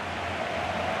defending.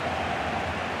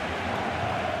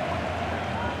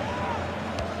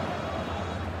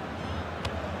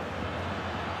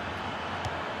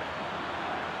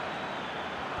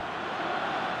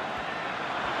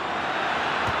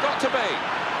 To be.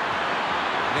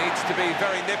 Needs to be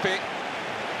very nippy.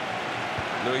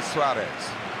 Luis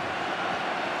Suarez.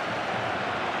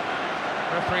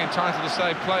 Referee entitled to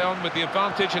say play on with the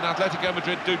advantage, and Atletico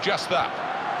Madrid do just that.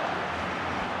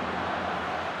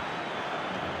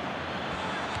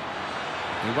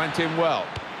 He went in well.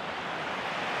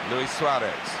 Luis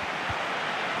Suarez.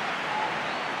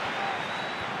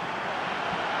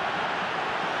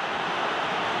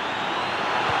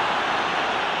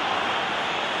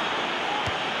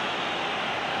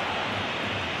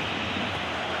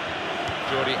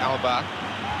 Jordi Alba.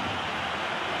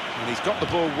 And he's got the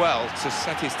ball well to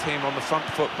set his team on the front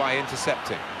foot by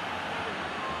intercepting.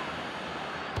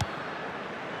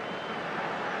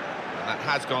 And that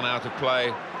has gone out of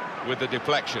play with the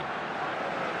deflection.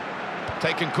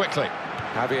 Taken quickly.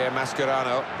 Javier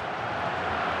Mascherano.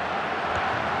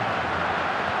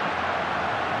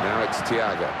 Now it's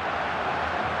Thiago.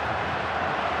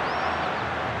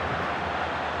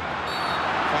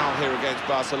 Foul here against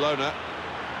Barcelona.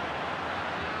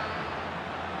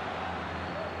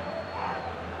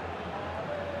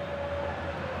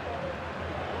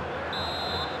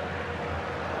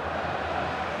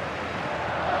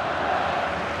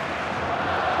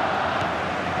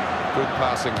 Good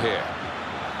passing here.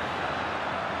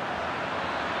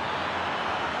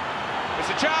 It's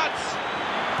a chance!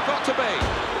 Got to be.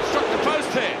 Struck the post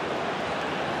here.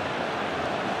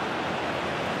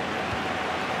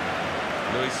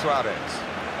 Luis Suarez.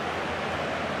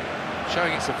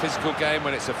 Showing it's a physical game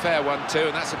when it's a fair one too,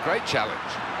 and that's a great challenge.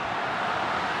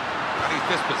 And he's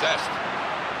dispossessed.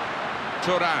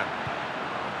 Turan.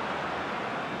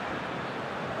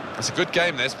 It's a good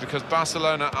game, this, because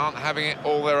Barcelona aren't having it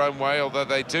all their own way, although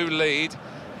they do lead.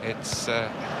 It's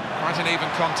quite an even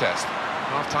contest.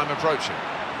 Half-time approaching.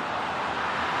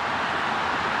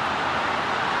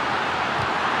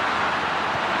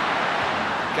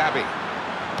 Gabi.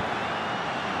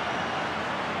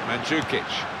 Mandzukic.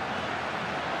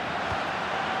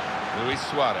 Luis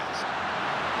Suarez.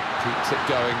 Keeps it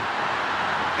going.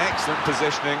 Excellent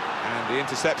positioning, and the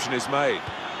interception is made.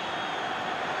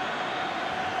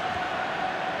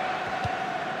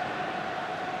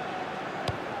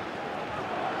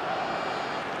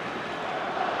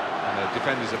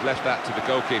 Defenders have left that to the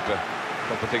goalkeeper.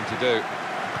 Proper thing to do.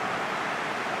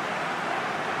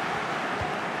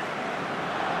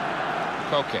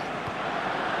 Koke.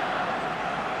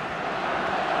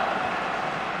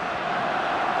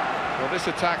 Well, this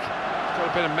attack has got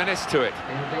a bit of menace to it.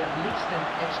 There will be at least an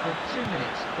extra 2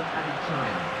 minutes of added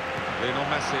time. Lionel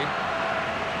Messi.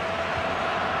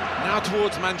 Now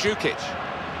towards Mandzukic.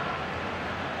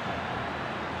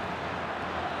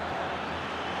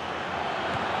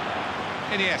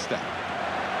 Iniesta.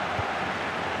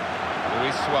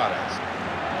 Luis Suarez.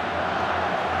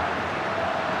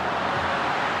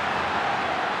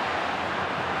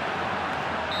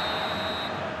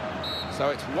 So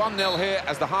it's 1-0 here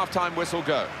as the half-time whistle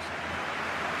goes.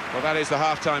 Well, that is the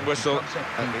half-time whistle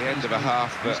at the end of a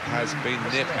half that has been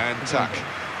nip and tuck.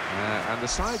 And the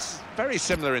sides very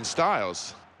similar in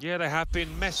styles. Yeah, they have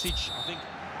been. Message, I think.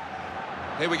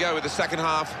 Here we go with the second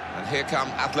half, and here come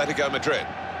Atletico Madrid.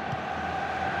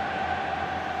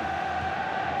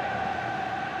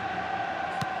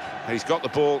 He's got the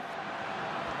ball.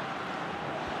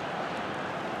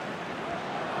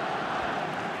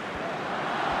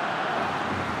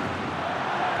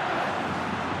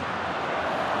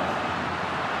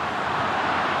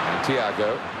 And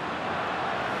Thiago.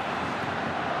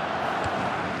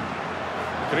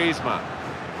 Griezmann.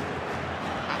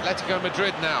 Atletico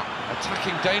Madrid now,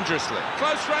 attacking dangerously.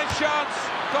 Close range chance,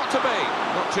 got to be.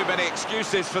 Not too many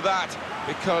excuses for that,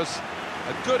 because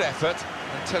a good effort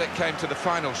until it came to the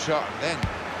final shot, and then,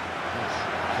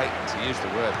 I hate to use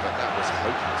the word, but that was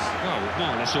hopeless. Well,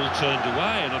 more or less all turned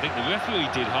away, and I think the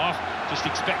referee did half, just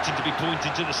expecting to be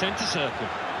pointed to the centre circle.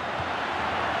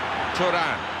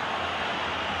 Turan.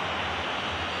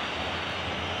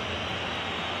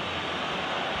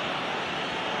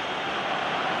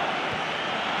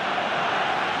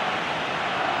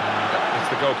 It's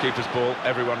the goalkeeper's ball,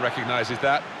 everyone recognises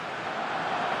that.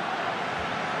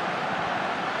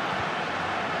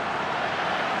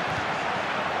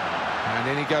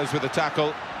 And in he goes with the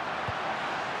tackle.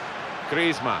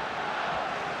 Griezmann.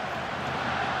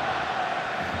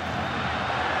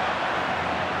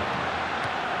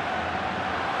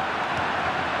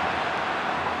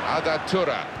 Ada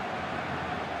Turan.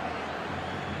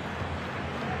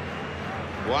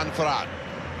 Juan Fran.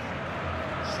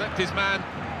 Slipped his man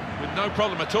with no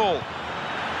problem at all.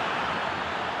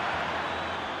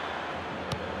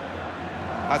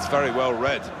 That's very well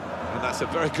read, and that's a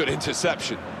very good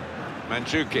interception.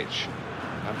 Mandzukic,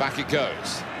 and back it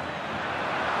goes.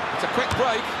 It's a quick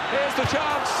break, here's the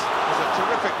chance. There's a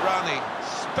terrific run, he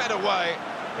sped away,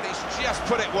 but he's just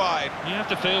put it wide. You have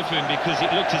to feel for him, because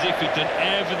it looked as if he'd done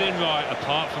everything right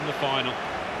apart from the final.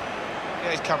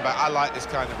 Yeah, he's come back. I like this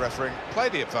kind of refereeing. Play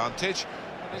the advantage,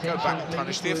 Go back and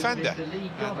punish the offender.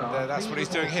 And that's what he's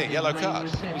doing here, yellow card.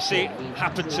 We see it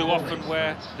happen too often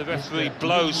where the referee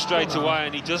blows straight away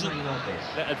and he doesn't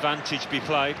let advantage be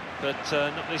played, but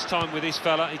not this time with this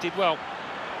fella. He did well.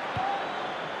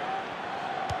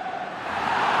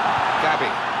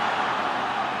 Gabby.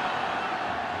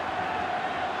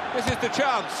 This is the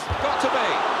chance, got to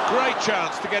be. Great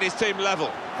chance to get his team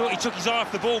level. Thought he took his eye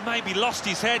off the ball, maybe lost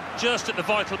his head just at the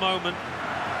vital moment.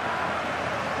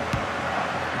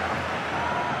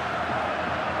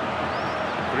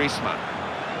 Griezmann.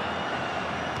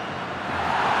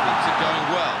 Keeps it going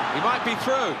well. He might be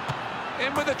through.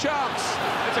 In with a chance.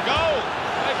 It's a goal.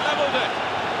 They've levelled it.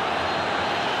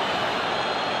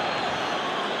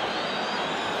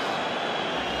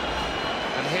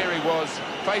 And here he was,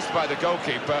 faced by the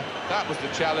goalkeeper. That was the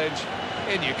challenge.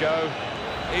 In you go.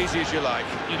 Easy as you like.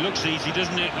 It looks easy,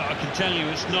 doesn't it? But I can tell you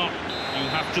it's not. You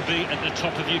have to be at the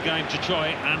top of your game to try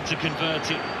it and to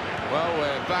convert it. Well,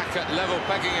 we're back at level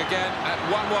pegging again at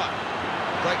 1-1.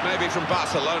 Break maybe from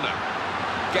Barcelona.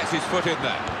 Gets his foot in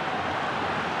there.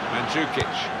 Mandzukic.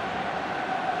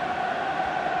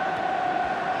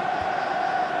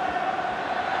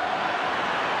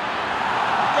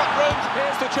 Got room.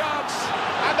 Here's the chance.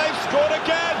 And they've scored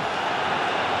again.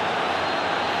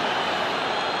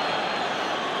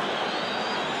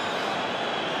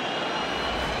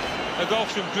 A goal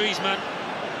from Griezmann,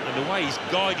 and the way he's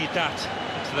guided that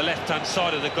to the left-hand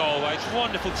side of the goalway, it's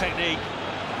wonderful technique.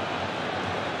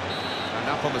 And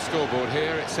up on the scoreboard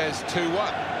here, it says 2-1.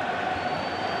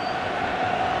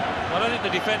 I don't think the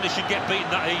defender should get beaten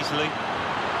that easily.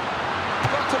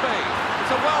 Got to be.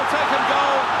 It's a well-taken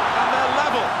goal, and they're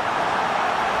level.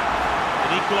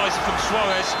 An equaliser from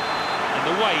Suarez, and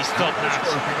the way he stopped that.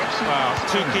 Wow,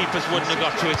 two keepers wouldn't have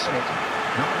got to it.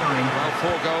 Well,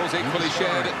 4 goals equally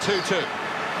shared at 2-2.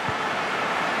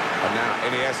 And now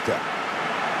Iniesta.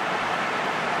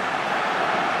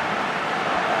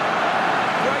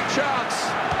 Great chance.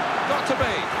 Got to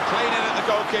be. Clean in at the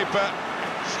goalkeeper.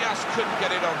 Just couldn't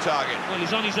get it on target. Well,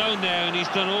 he's on his own there, and he's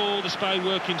done all the spade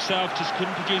work himself, just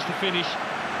couldn't produce the finish.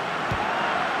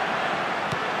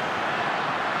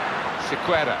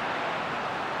 Sequeira.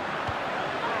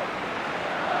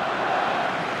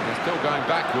 They're still going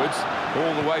backwards,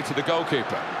 all the way to the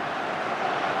goalkeeper.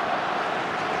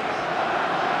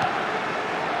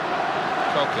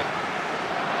 Koke.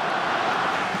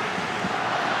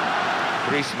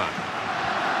 Griezmann.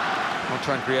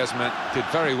 Antoine Griezmann did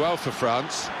very well for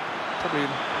France. Probably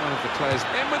one of the players.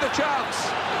 In with a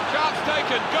chance. Chance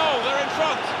taken. Goal. They're in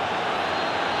front.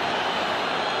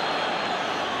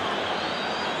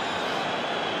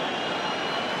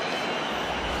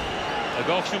 A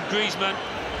goal from Griezmann,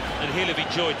 and he'll have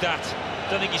enjoyed that.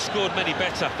 Don't think he scored many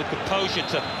better. The composure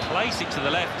to place it to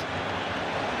the left.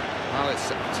 Well, it's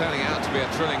turning out to be a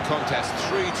thrilling contest.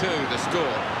 3-2 the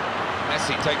score.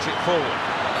 Messi takes it forward.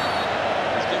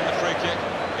 He's given the free kick.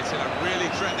 It's in a really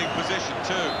threatening position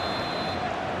too.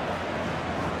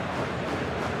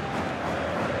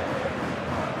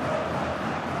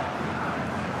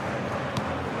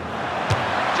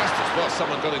 Just as well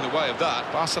someone got in the way of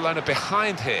that. Barcelona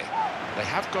behind here. They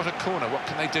have got a corner. What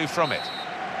can they do from it?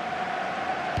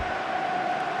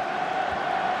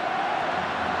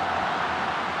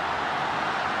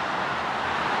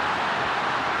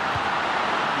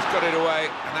 Got it away,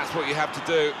 and that's what you have to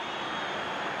do.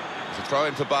 It's a throw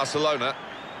in for Barcelona.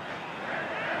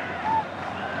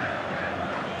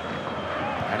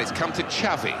 And it's come to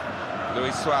Xavi,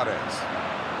 Luis Suarez.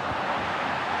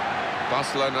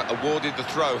 Barcelona awarded the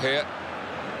throw here.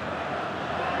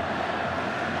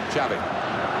 Xavi.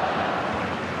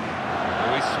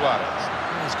 Luis Suarez.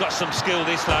 He's got some skill,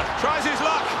 this lad. Tries his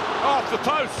luck, off the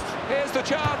post. Here's the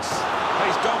chance.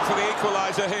 He's gone for the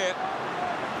equaliser here.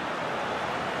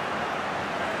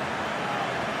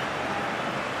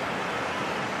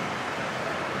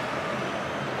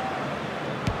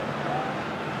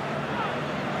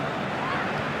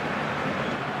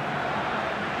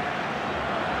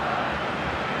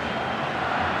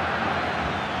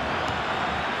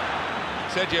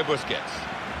 Sergio Busquets,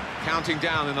 counting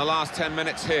down in the last 10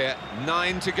 minutes here,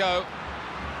 9 to go.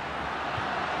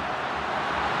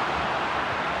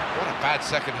 What a bad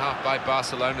second half by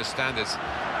Barcelona standards.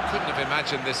 Couldn't have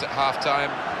imagined this at half-time.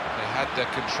 They had the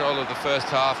control of the first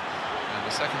half, and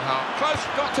the second half, close,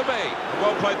 got to be.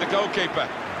 Well played the goalkeeper.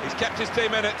 He's kept his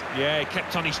team in it. Yeah, he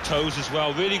kept on his toes as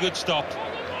well. Really good stop.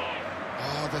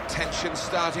 Oh, the tension's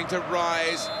starting to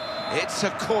rise. It's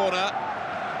a corner.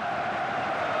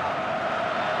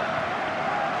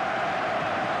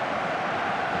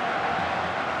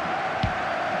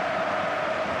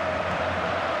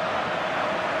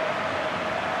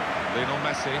 Lionel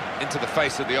Messi. Into the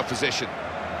face of the opposition.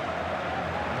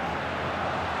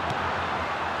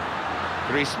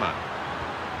 Griezmann.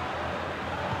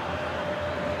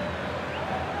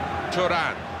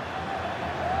 Turan.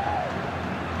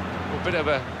 A bit of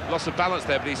a loss of balance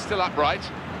there, but he's still upright.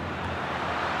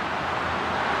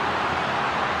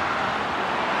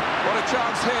 What a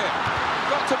chance here.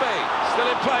 Got to be. Still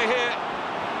in play here.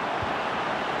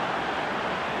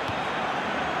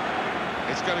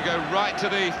 It's going to go right to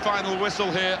the final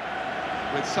whistle here,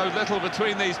 with so little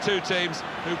between these two teams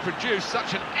who produced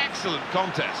such an excellent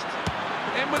contest.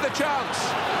 In with a chance.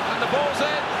 And the ball's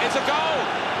in. It's a goal.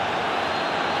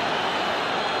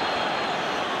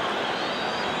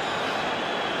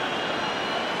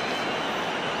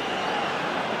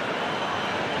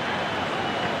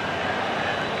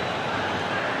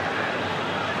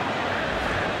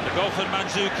 Goal from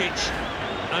Mandzukic,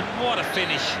 and what a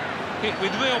finish. Hit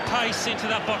with real pace into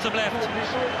that bottom left.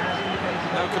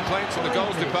 No complaints in the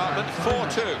goals department.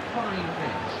 4-2.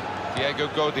 Diego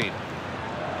Godin.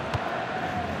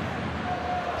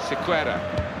 Sequeira.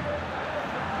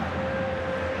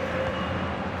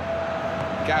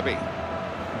 Gabi.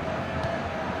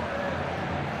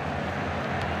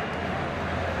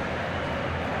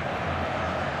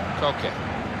 Koke.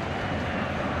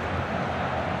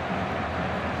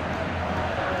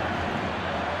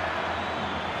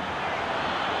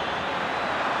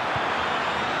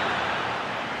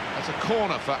 That's a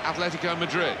corner for Atletico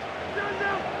Madrid.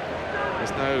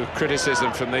 There's no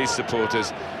criticism from these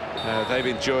supporters. They've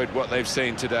enjoyed what they've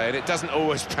seen today, and it doesn't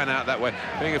always pan out that way.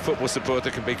 Being a football supporter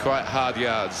can be quite hard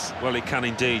yards. Well, it can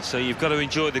indeed. So you've got to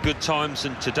enjoy the good times,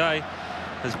 and today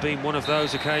has been one of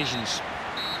those occasions.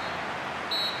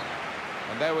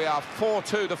 And there we are,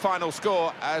 4-2 the final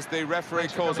score as the referee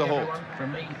calls a halt.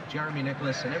 From me, Jeremy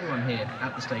Nicholas, and everyone here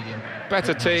at the stadium.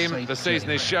 Better team, the season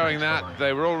is showing that.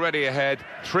 They were already ahead.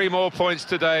 3 more points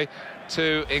today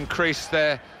to increase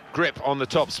their grip on the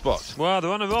top spot. Well,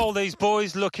 they're on a roll, these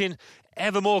boys, looking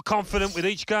ever more confident with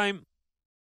each game.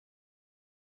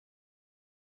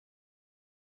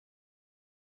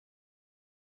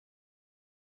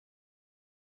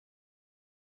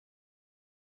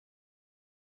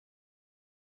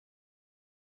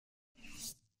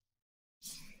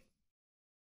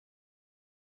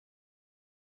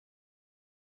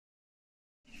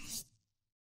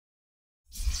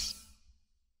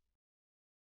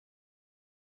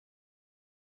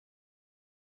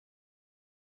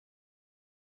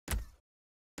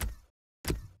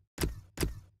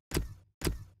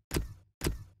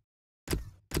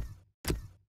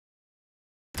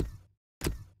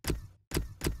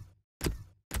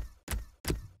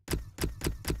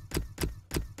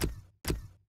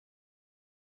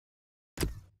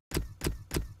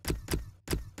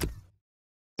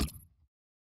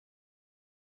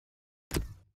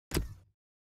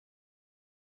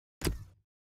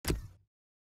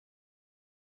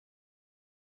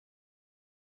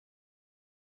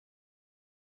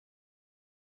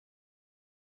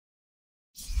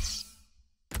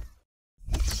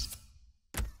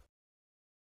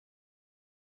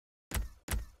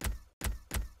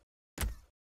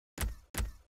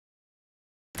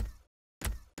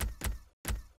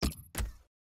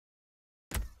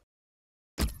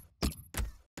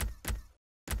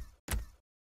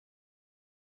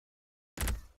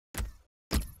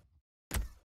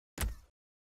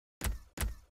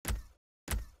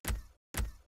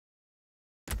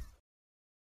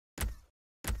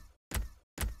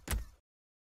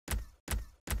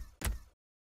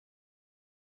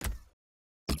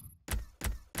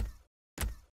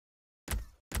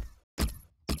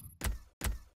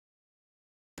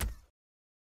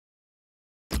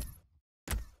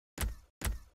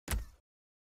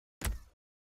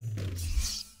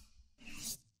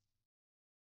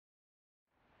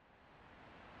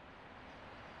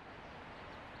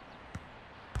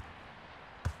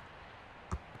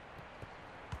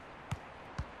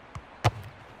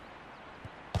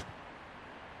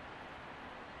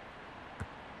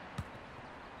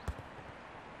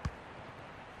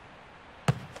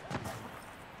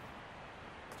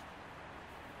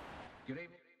 Good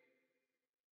evening.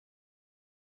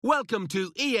 Welcome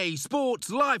to EA Sports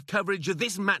live coverage of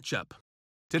this matchup.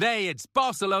 Today it's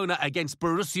Barcelona against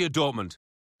Borussia Dortmund.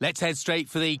 Let's head straight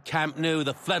for the Camp Nou,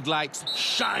 the floodlights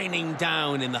shining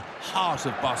down in the heart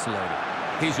of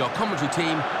Barcelona. Here's your commentary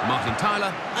team, Martin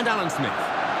Tyler and Alan Smith.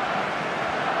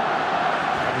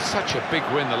 It was such a big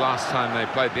win the last time they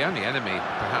played. The only enemy,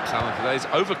 perhaps, Alan, today is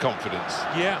overconfidence.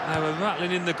 Yeah, they were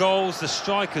rattling in the goals. The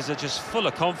strikers are just full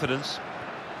of confidence.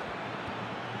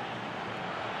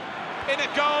 In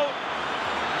a goal.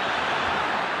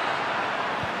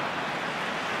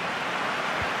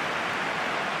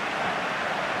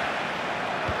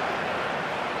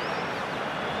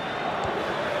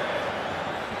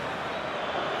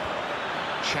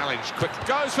 challenged, quick,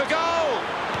 goes for goal!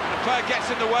 And the player gets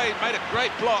in the way, made a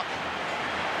great block.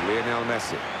 Lionel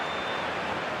Messi.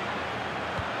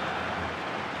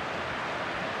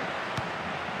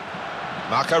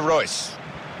 Marco Reus.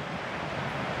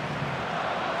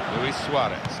 Luis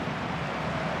Suarez.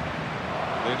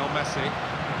 Lionel Messi.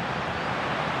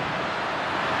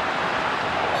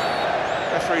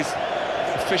 Referee's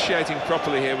officiating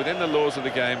properly here within the laws of the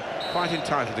game. Quite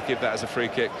entitled to give that as a free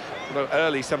kick. Although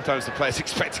early, sometimes the players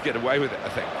expect to get away with it, I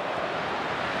think.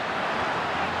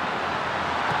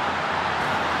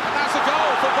 And that's a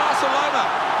goal for Barcelona.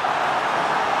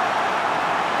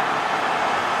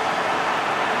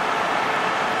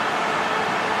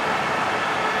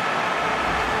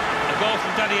 A goal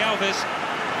from Dani Alves.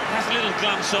 Has a little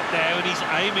glance up there and he's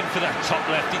aiming for that top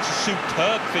left. It's a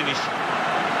superb finish.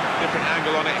 Different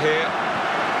angle on it here.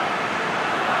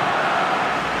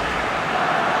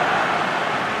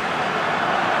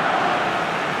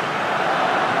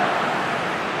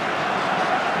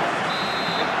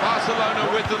 Barcelona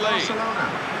with the lead. Barcelona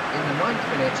in the 9th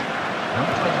minute,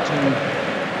 number 22,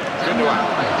 Dani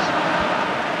Alves.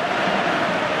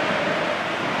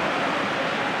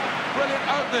 Brilliant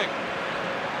opening.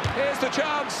 Here's the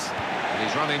chance. And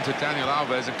he's run into Daniel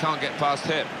Alves and can't get past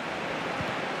him.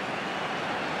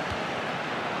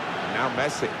 Now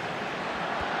Messi.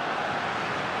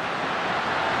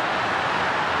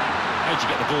 How'd you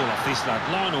get the ball off this lad?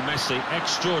 Lionel Messi,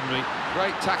 extraordinary.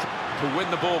 Great tackle to win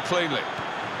the ball cleanly.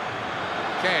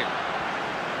 Kane.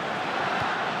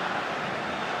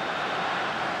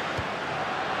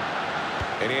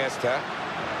 Iniesta.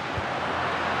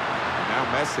 Now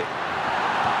Messi.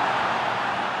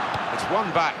 It's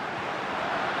one back.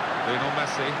 Lionel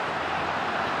Messi.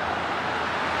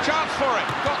 Chance for it,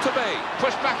 got to be.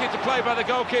 Pushed back into play by the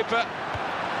goalkeeper.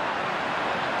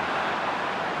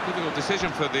 Difficult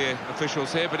decision for the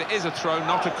officials here, but it is a throw,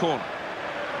 not a corner.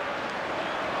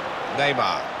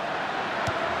 Neymar.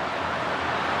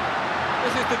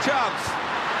 This is the chance.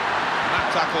 And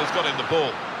that tackle has got in the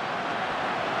ball.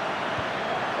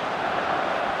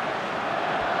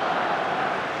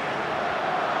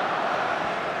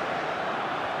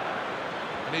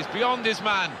 And he's beyond his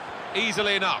man,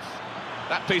 easily enough.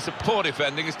 That piece of poor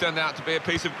defending has turned out to be a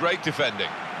piece of great defending.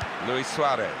 Luis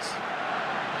Suarez.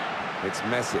 It's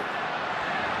Messi.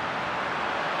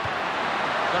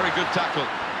 Very good tackle.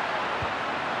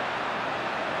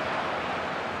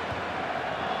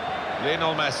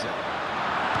 Lionel Messi.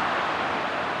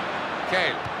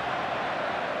 Kane.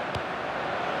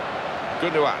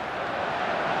 Gundogan.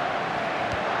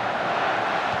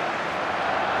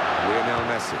 Lionel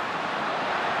Messi.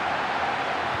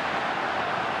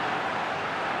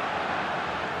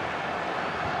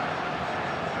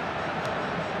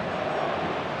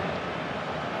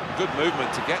 Good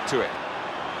movement to get to it.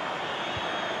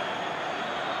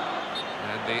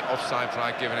 And the offside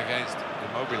flag given against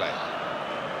Immobile.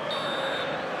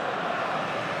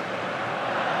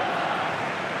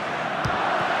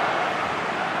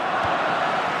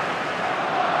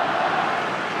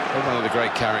 One of the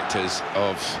great characters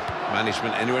of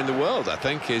management anywhere in the world, I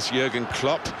think, is Jurgen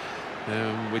Klopp.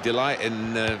 We delight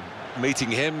in meeting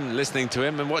him, listening to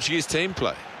him and watching his team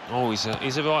play. Oh, he's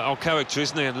a right old character,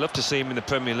 isn't he? I'd love to see him in the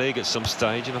Premier League at some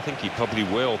stage, and I think he probably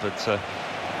will, but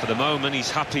for the moment he's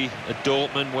happy at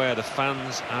Dortmund, where the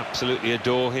fans absolutely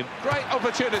adore him. Great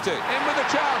opportunity, in with a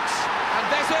chance, and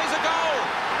this is a goal!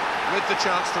 With the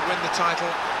chance to win the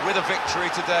title, with a victory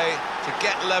today, to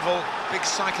get level, big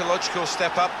psychological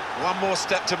step up, one more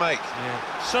step to make.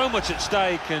 Yeah. So much at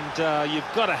stake, and you've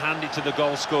got to hand it to the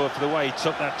goal scorer for the way he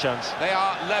took that chance. They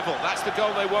are level, that's the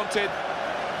goal they wanted.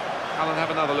 Alan,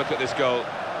 have another look at this goal.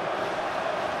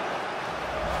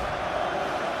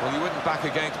 Well, you wouldn't back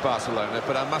against Barcelona,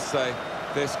 but I must say,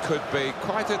 this could be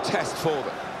quite a test for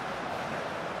them.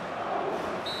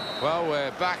 Well,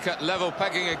 we're back at level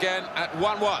pegging again at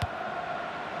 1-1.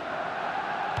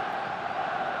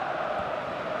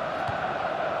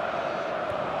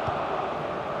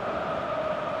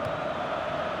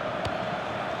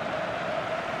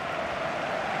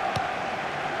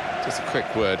 Just a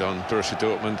quick word on Borussia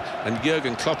Dortmund and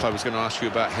Jurgen Klopp. I was going to ask you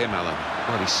about him, Alan.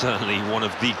 Well, he's certainly one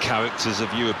of the characters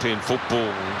of European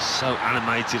football. He's so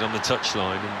animated on the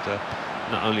touchline, and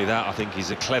not only that, I think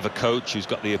he's a clever coach who's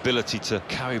got the ability to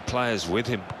carry players with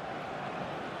him.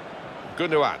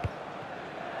 Gundogan.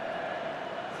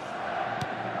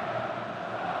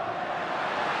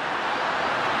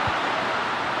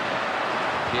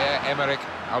 Pierre-Emerick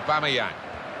Aubameyang.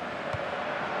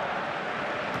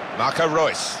 Marco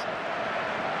Reus.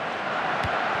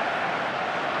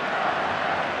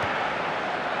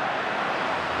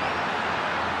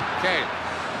 Kane.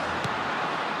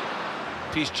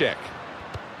 Piszczek.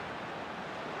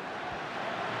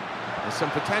 There's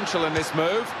some potential in this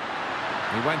move.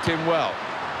 He went in well.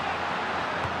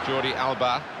 Jordi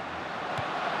Alba.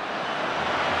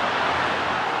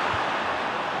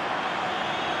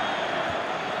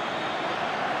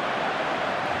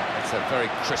 It's a very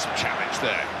crisp challenge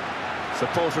there.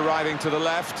 Support arriving to the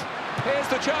left. Here's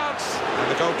the chance.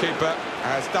 And the goalkeeper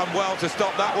has done well to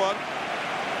stop that one.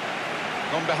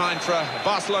 Gone behind for a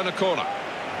Barcelona corner.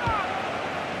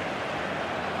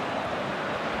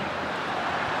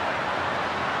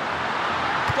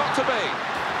 Got to be.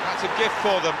 That's a gift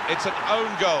for them. It's an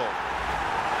own goal.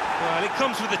 Well, it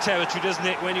comes with the territory, doesn't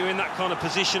it, when you're in that kind of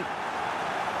position?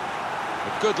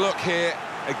 A good look here,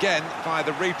 again, via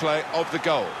the replay of the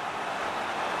goal.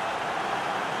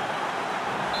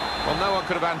 Well, no one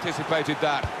could have anticipated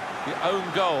that. The own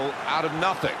goal out of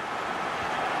nothing.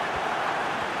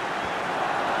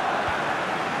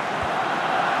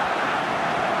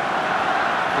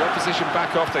 The opposition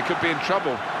back off, they could be in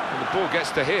trouble when the ball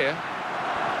gets to here.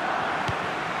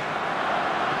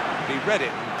 He read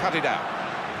it and cut it out.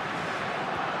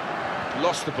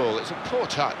 Lost the ball, it's a poor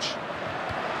touch.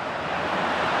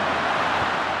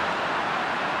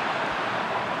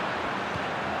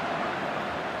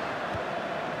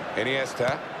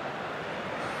 Iniesta.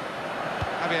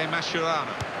 Javier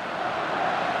Mascherano.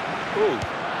 Ooh,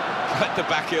 but the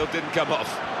back heel didn't come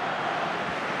off.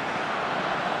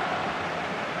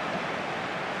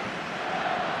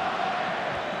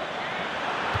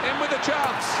 In with a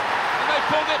chance, and they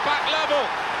pulled it back level.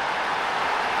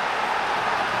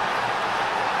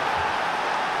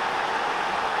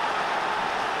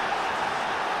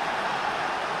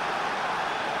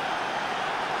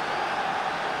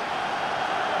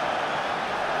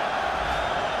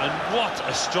 And what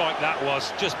a strike that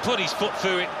was. Just put his foot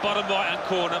through it, bottom right-hand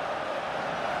corner.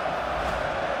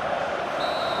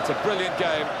 It's a brilliant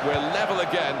game. We're level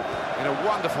again in a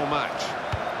wonderful match.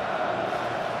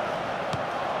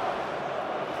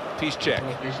 Piszczek.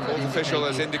 Fourth official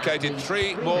has indicated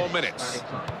 3 more minutes.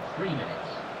 3 minutes.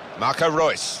 Marco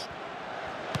Reus.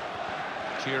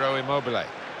 Ciro Immobile.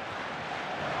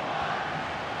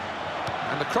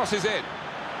 And the cross is in.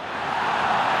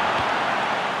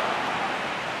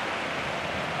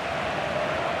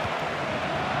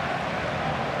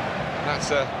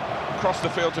 That's across the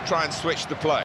field to try and switch the play.